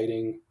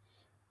exciting,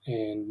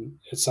 and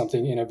it's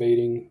something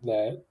innovating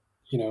that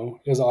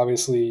is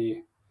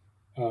obviously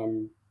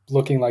um,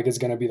 looking like it's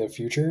going to be the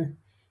future.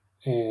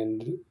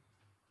 And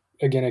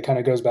again, it kind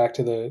of goes back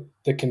to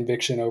the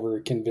conviction over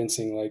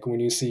convincing. Like when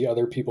you see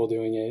other people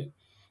doing it,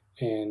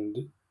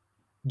 and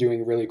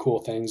doing really cool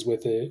things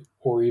with it,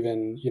 or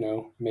even,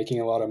 making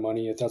a lot of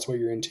money. If that's what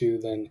you're into,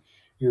 then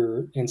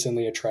you're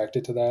instantly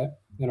attracted to that.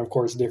 And of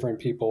course, different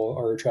people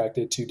are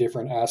attracted to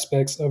different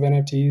aspects of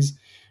NFTs,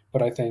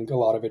 but I think a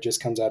lot of it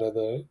just comes out of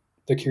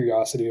the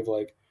curiosity of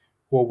like,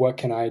 well, what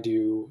can I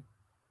do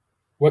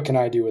with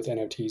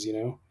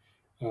NFTs,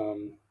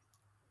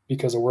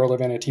 because the world of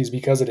NFTs,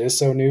 because it is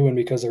so new and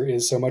because there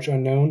is so much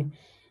unknown,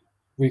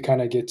 we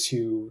kind of get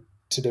to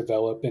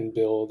develop and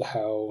build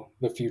how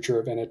the future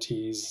of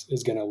NFTs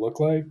is going to look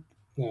like,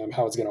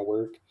 how it's going to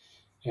work.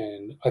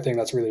 And I think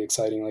that's really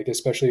exciting. Like,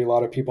 especially a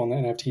lot of people in the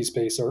NFT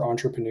space are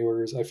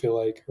entrepreneurs, I feel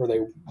like, or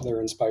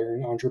they're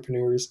inspiring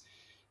entrepreneurs.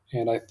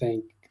 And I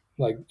think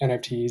like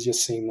NFTs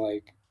just seem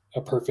like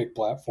a perfect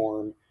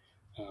platform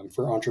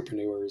for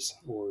entrepreneurs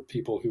or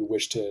people who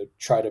wish to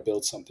try to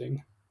build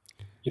something.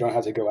 You don't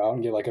have to go out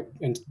and get like a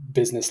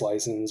business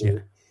license Yeah.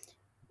 or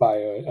buy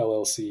a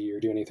LLC or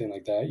do anything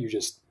like that. You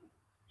just,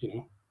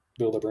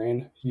 build a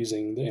brand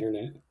using the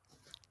internet.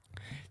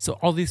 So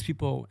all these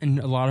people, and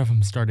a lot of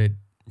them started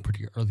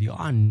pretty early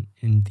on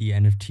in the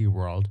NFT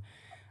world,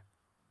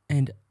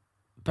 and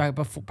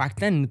back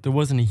then there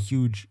wasn't a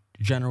huge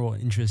general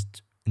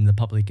interest in the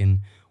public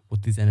in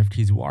what these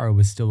NFTs were. It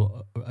was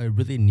still a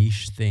really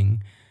niche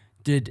thing.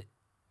 Did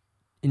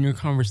In your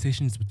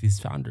conversations with these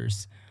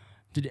founders,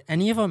 did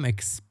any of them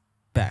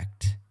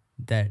expect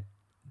that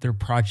their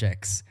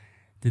projects,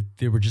 that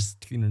they were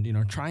just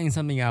trying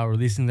something out,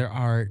 releasing their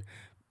art,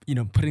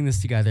 putting this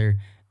together,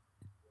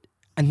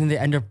 and then they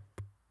end up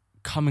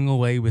coming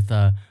away with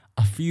a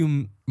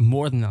few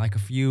more than that, like a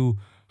few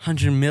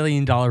 $100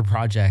 million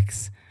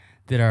projects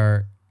that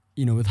are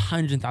with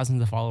hundreds and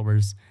thousands of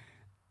followers,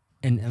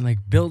 and like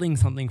building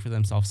something for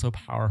themselves so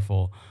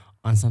powerful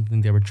on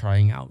something they were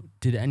trying out.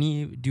 Did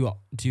any do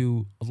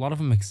a lot of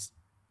them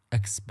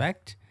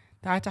expect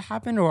that to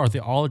happen, or are they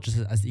all just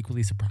as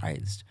equally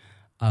surprised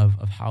of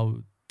how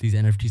these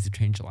NFTs have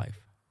changed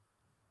life?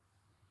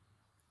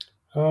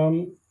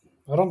 Um,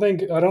 I don't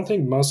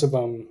think most of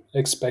them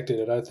expected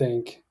it. I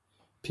think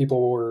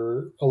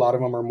a lot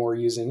of them are more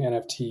using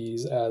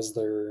NFTs as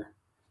their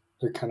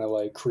kind of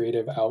like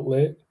creative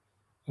outlet.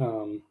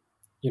 Um,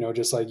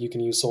 just like you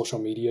can use social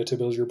media to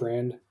build your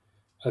brand.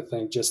 I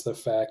think just the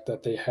fact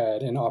that they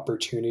had an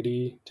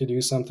opportunity to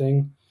do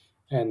something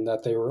and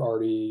that they were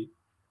already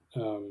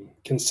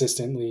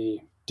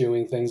consistently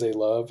doing things they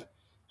love,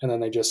 and then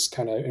they just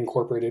kind of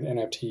incorporated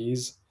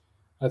NFTs.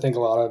 I think a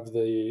lot of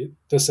the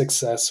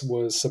success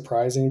was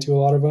surprising to a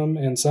lot of them,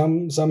 and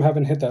some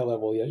haven't hit that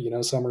level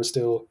yet. Some are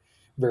still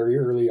very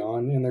early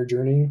on in their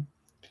journey,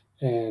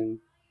 and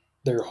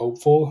they're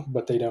hopeful,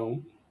 but they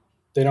don't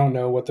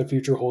know what the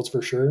future holds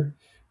for sure.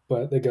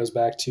 But it goes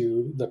back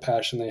to the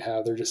passion they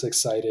have. They're just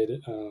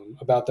excited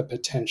about the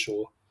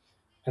potential.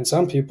 And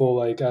some people,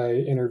 like I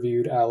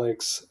interviewed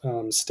Alex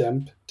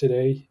Stemp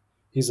today.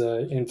 He's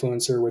an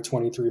influencer with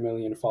 23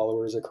 million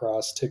followers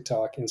across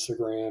TikTok,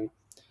 Instagram,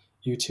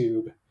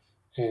 YouTube,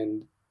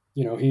 and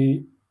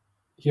he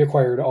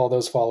acquired all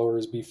those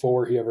followers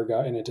before he ever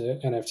got into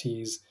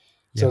NFTs.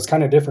 So Yeah. it's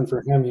kind of different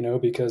for him,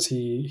 because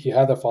he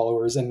had the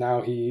followers and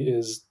now he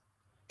is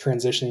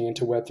transitioning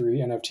into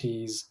Web3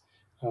 NFTs.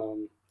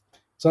 Um,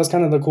 so that's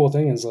kind of the cool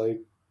thing is like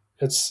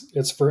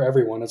it's for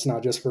everyone. It's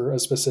not just for a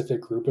specific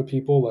group of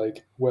people.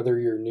 Like whether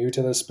you're new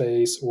to the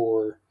space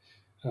or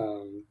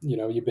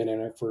you've been in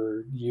it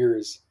for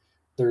years,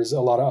 there's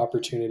a lot of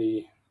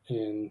opportunity,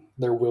 and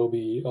there will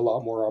be a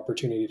lot more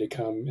opportunity to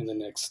come in the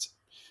next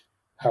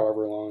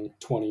however long,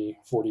 20,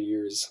 40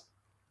 years.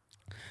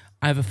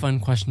 I have a fun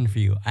question for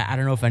you. I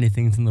don't know if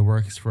anything's in the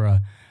works for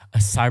a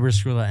Cyber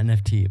Skrilla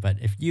NFT, but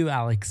if you,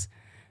 Alex,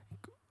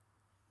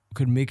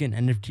 could make an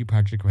NFT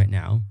project right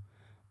now,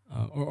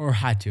 or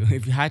had to,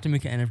 if you had to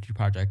make an NFT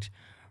project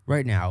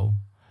right now,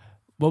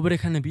 what would it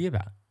kind of be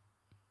about?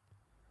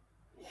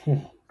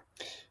 Yeah,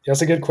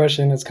 that's a good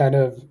question. It's kind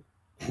of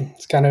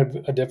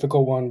a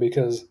difficult one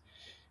because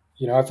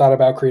I've thought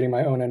about creating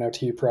my own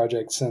NFT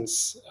project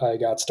since I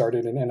got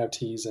started in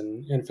NFTs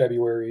in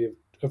February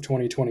of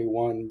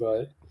 2021.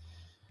 But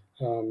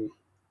um,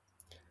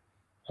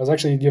 I was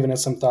actually giving it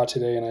some thought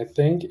today, and I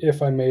think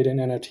if I made an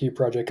NFT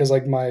project, because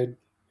like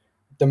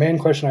the main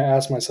question I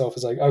asked myself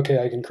is like,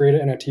 okay, I can create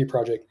an NFT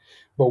project,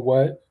 but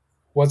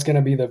what's going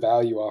to be the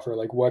value offer?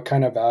 Like, what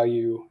kind of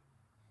value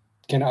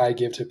can I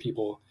give to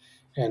people?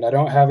 And I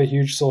don't have a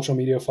huge social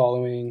media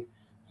following.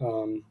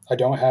 I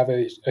don't have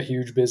a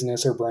huge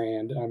business or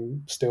brand.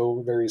 I'm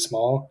still very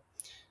small.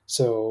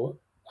 So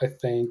I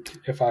think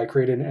if I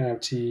created an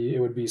NFT, it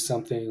would be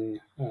something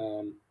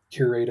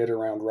curated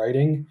around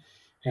writing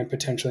and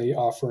potentially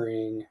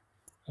offering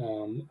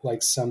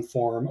like some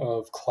form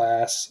of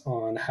class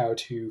on how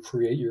to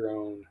create your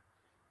own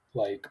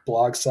like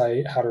blog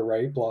site, how to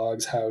write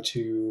blogs,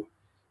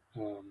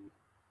 um,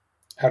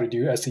 how to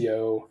do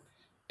SEO,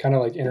 kind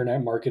of like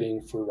internet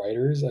marketing for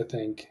writers. I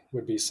think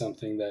would be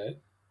something that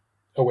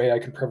a way I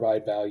could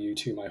provide value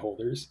to my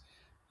holders.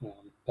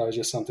 That was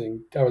just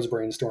something I was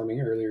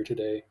brainstorming earlier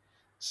today.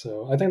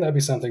 So I think that'd be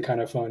something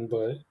kind of fun,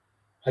 but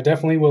I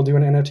definitely will do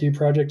an NFT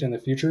project in the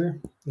future.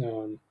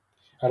 Um,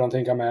 I don't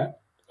think I'm at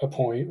a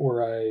point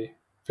where I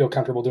feel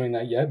comfortable doing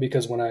that yet,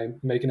 because when I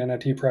make an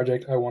NFT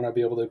project, I want to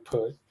be able to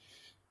put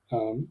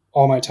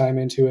all my time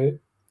into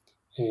it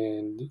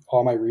and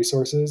all my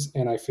resources.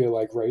 And I feel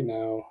like right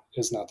now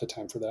is not the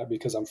time for that,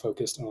 because I'm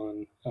focused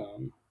on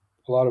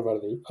a lot of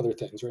other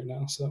things right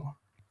now. So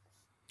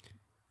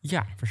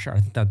Yeah, for sure. I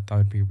think that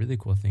would be a really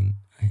cool thing.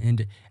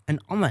 And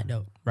on that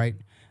note, right?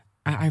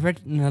 I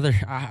read another.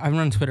 I've been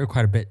on Twitter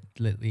quite a bit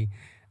lately,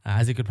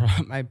 as you could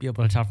probably might be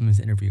able to tell from this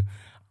interview.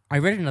 I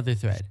read another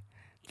thread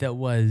that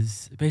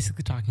was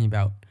basically talking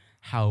about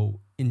how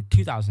in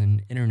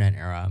 2000 internet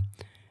era,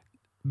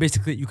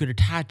 basically you could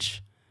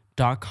attach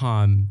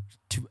 .com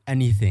to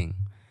anything,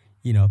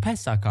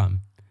 pets.com,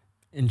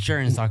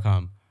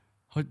 insurance.com,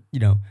 you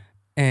know,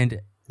 and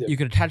yep. you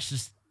could attach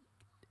this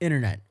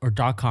internet or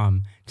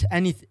 .com to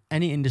any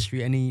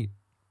industry, any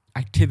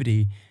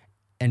activity,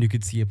 and you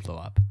could see it blow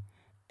up.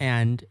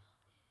 And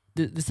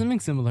there's something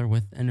similar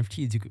with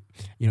NFTs. You could,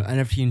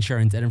 NFT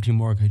insurance, NFT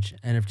mortgage,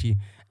 NFT,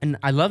 and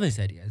I love these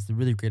ideas. They're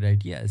really great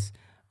ideas.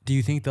 Do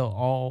you think they'll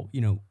all,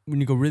 when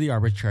you go really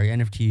arbitrary,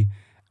 NFT?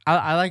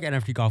 I like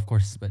NFT golf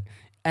courses, but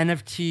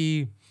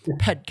NFT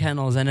pet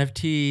kennels,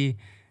 NFT,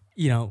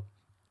 you know,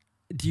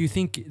 do you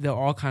think they'll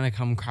all kind of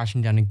come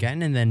crashing down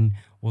again, and then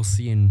we'll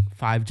see in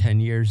 5,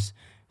 10 years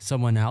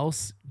someone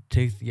else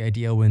take the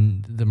idea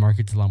when the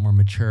market's a lot more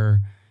mature,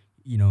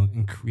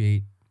 and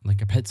create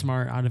like a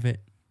PetSmart out of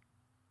it?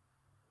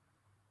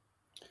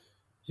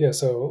 Yeah.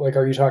 So like,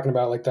 are you talking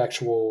about like the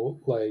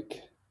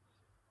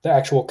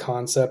actual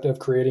concept of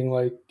creating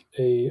like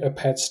a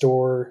pet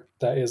store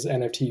that is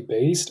NFT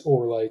based,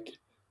 or like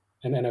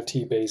an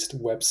NFT based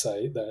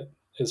website that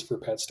is for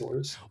pet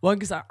stores? Well, I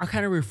guess I'll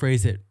kind of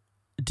rephrase it.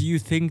 Do you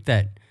think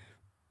that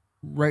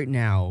right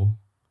now,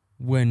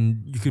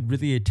 when you could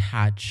really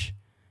attach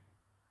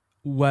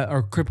what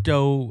or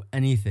crypto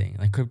anything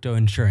like crypto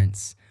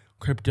insurance,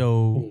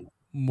 crypto Mm.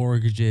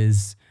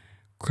 mortgages,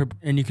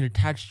 and you can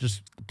attach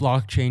just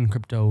blockchain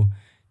crypto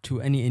to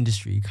any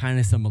industry, kind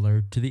of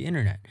similar to the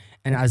internet.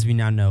 And as we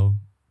now know,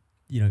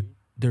 you know,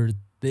 there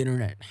the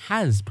internet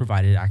has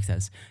provided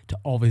access to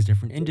all these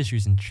different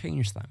industries and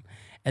changed them.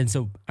 And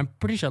so I'm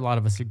pretty sure a lot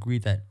of us agree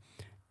that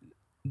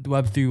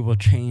Web3 will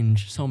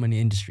change so many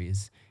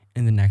industries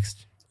in the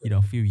next,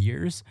 few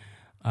years.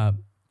 Uh,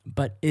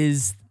 but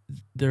is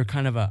there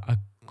kind of a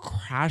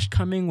crash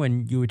coming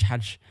when you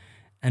attach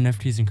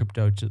NFTs and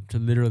crypto to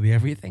literally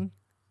everything?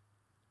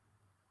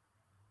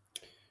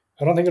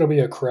 I don't think it'll be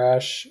a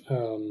crash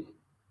in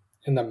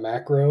the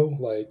macro.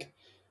 Like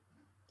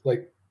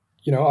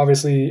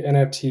obviously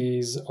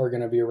NFTs are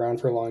going to be around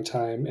for a long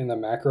time in the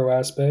macro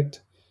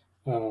aspect.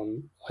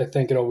 I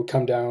think it'll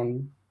come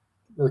down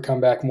or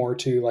come back more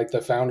to like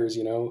the founders.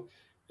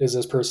 Is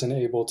this person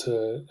able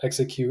to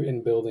execute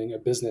in building a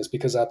business?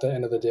 Because at the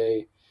end of the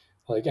day,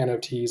 like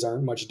NFTs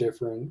aren't much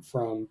different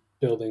from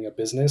building a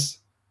business.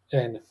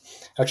 And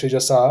actually,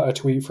 just saw a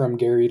tweet from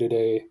Gary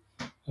today,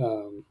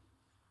 um,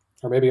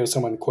 or maybe it was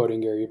someone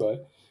quoting Gary,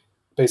 but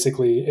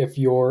basically, if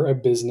you're a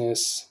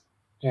business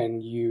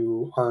and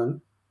you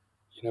aren't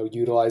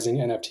utilizing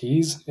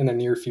NFTs in the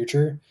near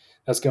future,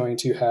 that's going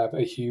to have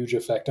a huge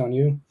effect on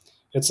you.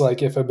 It's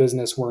like if a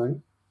business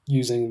weren't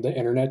using the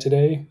internet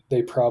today,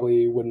 they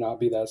probably would not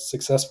be that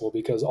successful,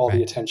 because all the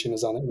Right. attention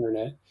is on the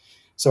internet.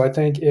 So I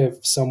think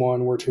if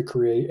someone were to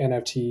create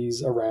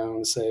NFTs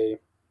around, say,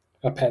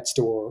 a pet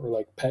store or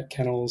like pet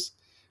kennels,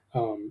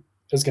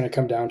 is going to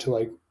come down to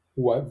like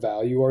what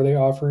value are they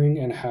offering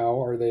and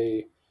how are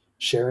they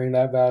sharing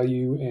that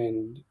value,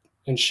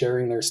 and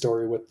sharing their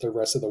story with the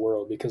rest of the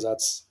world, because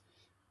that's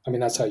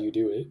how you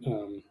do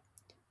it.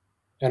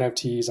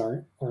 NFTs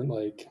aren't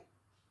like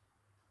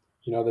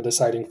the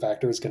deciding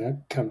factor is going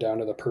to come down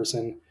to the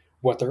person,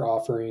 what they're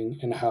offering,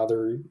 and how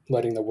they're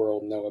letting the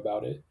world know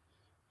about it.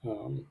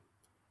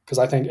 Because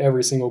I think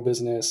every single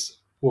business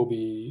will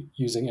be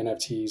using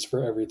NFTs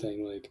for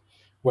everything. Like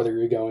whether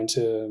you're going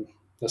to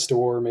the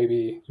store,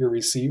 maybe your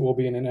receipt will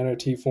be in an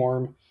NFT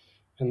form,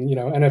 and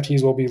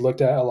NFTs will be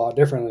looked at a lot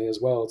differently as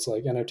well. It's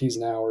like NFTs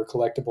now are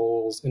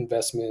collectibles,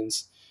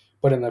 investments,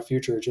 but in the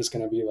future, it's just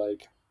going to be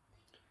like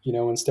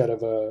instead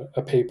of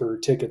a paper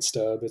ticket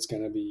stub, it's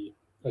going to be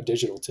a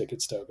digital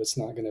ticket stub. It's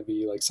not going to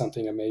be like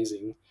something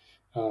amazing.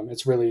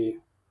 It's really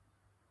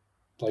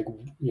like,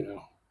 you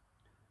know,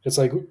 it's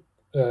like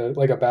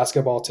a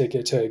basketball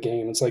ticket to a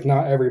game. It's like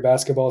not every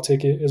basketball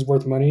ticket is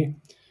worth money,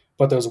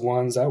 but those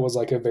ones that was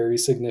like a very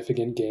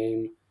significant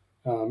game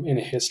in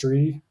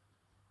history,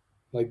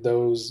 like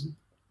those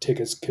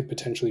tickets could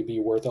potentially be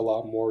worth a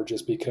lot more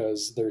just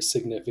because their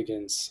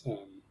significance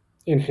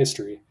in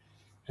history.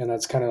 And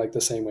that's kind of like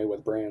the same way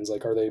with brands.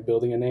 Like, are they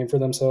building a name for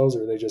themselves,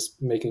 or are they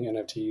just making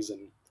NFTs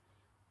and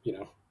you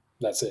know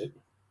that's it?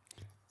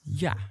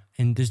 Yeah,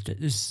 and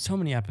there's so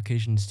many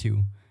applications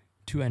to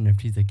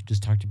NFTs like you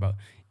just talked about.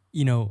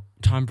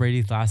 Tom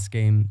Brady's last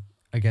game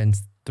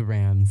against the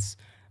Rams,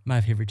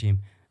 my favorite team.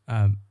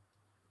 Um,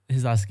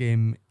 his last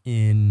game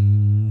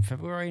in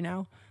February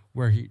now,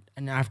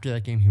 and after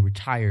that game he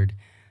retired.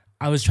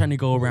 I was trying to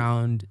go Mm-hmm.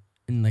 around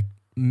and like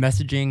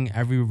messaging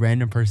every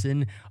random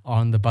person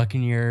on the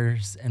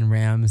Buccaneers and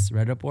Rams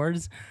Reddit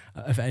boards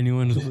if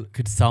anyone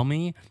could sell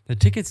me the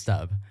ticket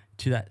stub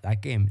to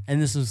that game.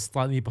 And this was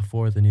slightly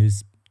before the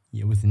news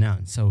was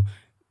announced. So,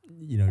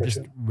 just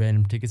Gotcha.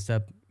 random ticket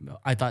stub.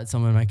 I thought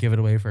someone might give it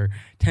away for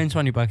 10,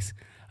 $20.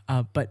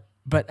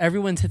 But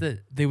everyone said that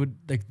they would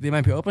like they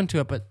might be open to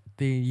it, but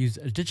they use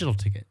a digital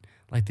ticket.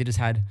 Like they just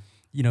had,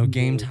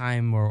 game Mm,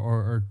 time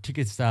or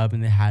ticket stub,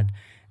 and they had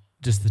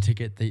just the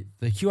ticket, the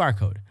QR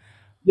code.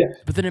 yeah,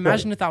 But then right.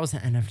 imagine if that was an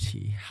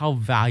NFT, how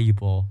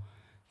valuable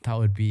that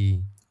would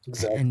be,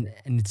 Exactly.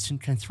 and it's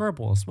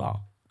transferable as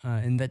well.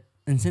 And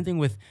same thing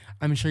with,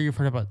 I'm sure you've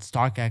heard about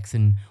StockX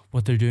and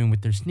what they're doing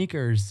with their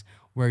sneakers,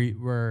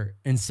 where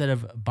instead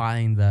of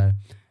buying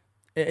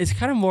it's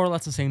kind of more or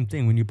less the same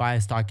thing. When you buy a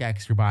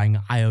StockX, you're buying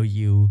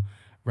IOU,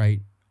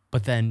 right?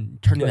 But then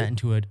turning that Right.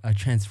 into a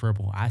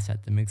transferable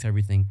asset that makes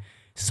everything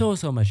so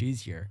much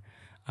easier.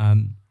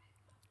 Um,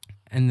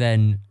 and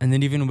then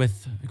even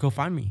with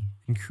GoFundMe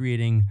and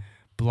creating Yep.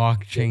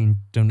 blockchain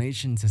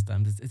donation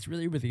systems, it's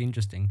really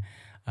interesting,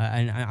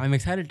 and I'm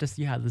excited to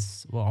see how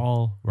this will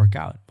all work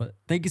out. But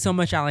thank you so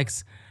much,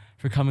 Alex,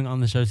 for coming on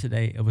the show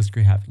today. It was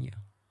great having you.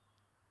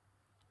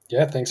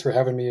 Yeah, thanks for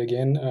having me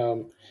again.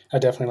 I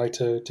definitely like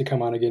to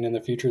come on again in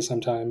the future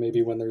sometime,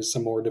 maybe when there's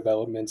some more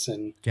developments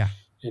Yeah.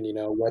 in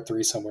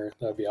Web3 somewhere.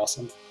 That'd be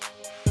awesome.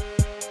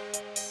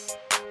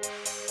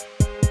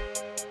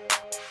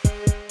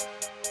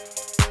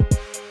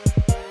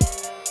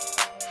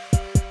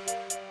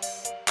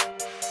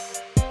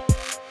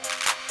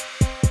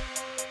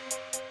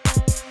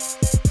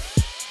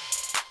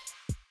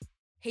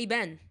 Hey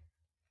Ben,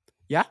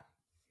 Yeah.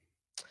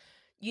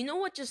 you know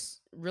what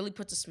just really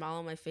puts a smile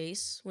on my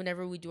face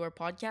whenever we do our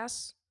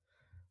podcasts?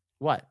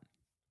 What?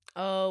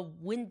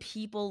 When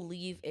people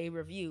leave a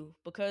review,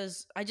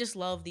 because I just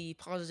love the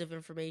positive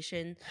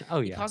information,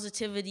 Oh the yeah.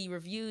 positivity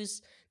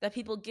reviews that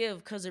people give,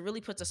 because it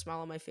really puts a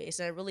smile on my face,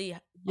 and I really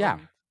Yeah.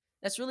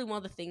 that's really one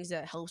of the things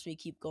that helps me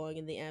keep going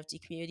in the NFT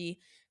community,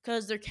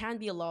 because there can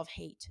be a lot of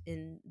hate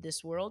in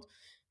this world.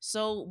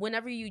 So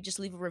whenever you just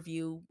leave a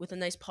review with a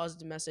nice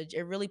positive message,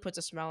 it really puts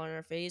a smile on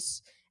our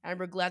face, and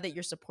we're glad that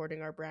you're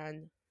supporting our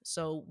brand.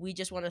 So we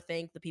just want to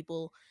thank the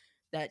people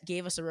that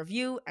gave us a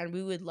review, and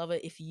we would love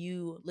it if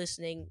you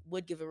listening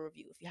would give a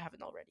review if you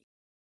haven't already.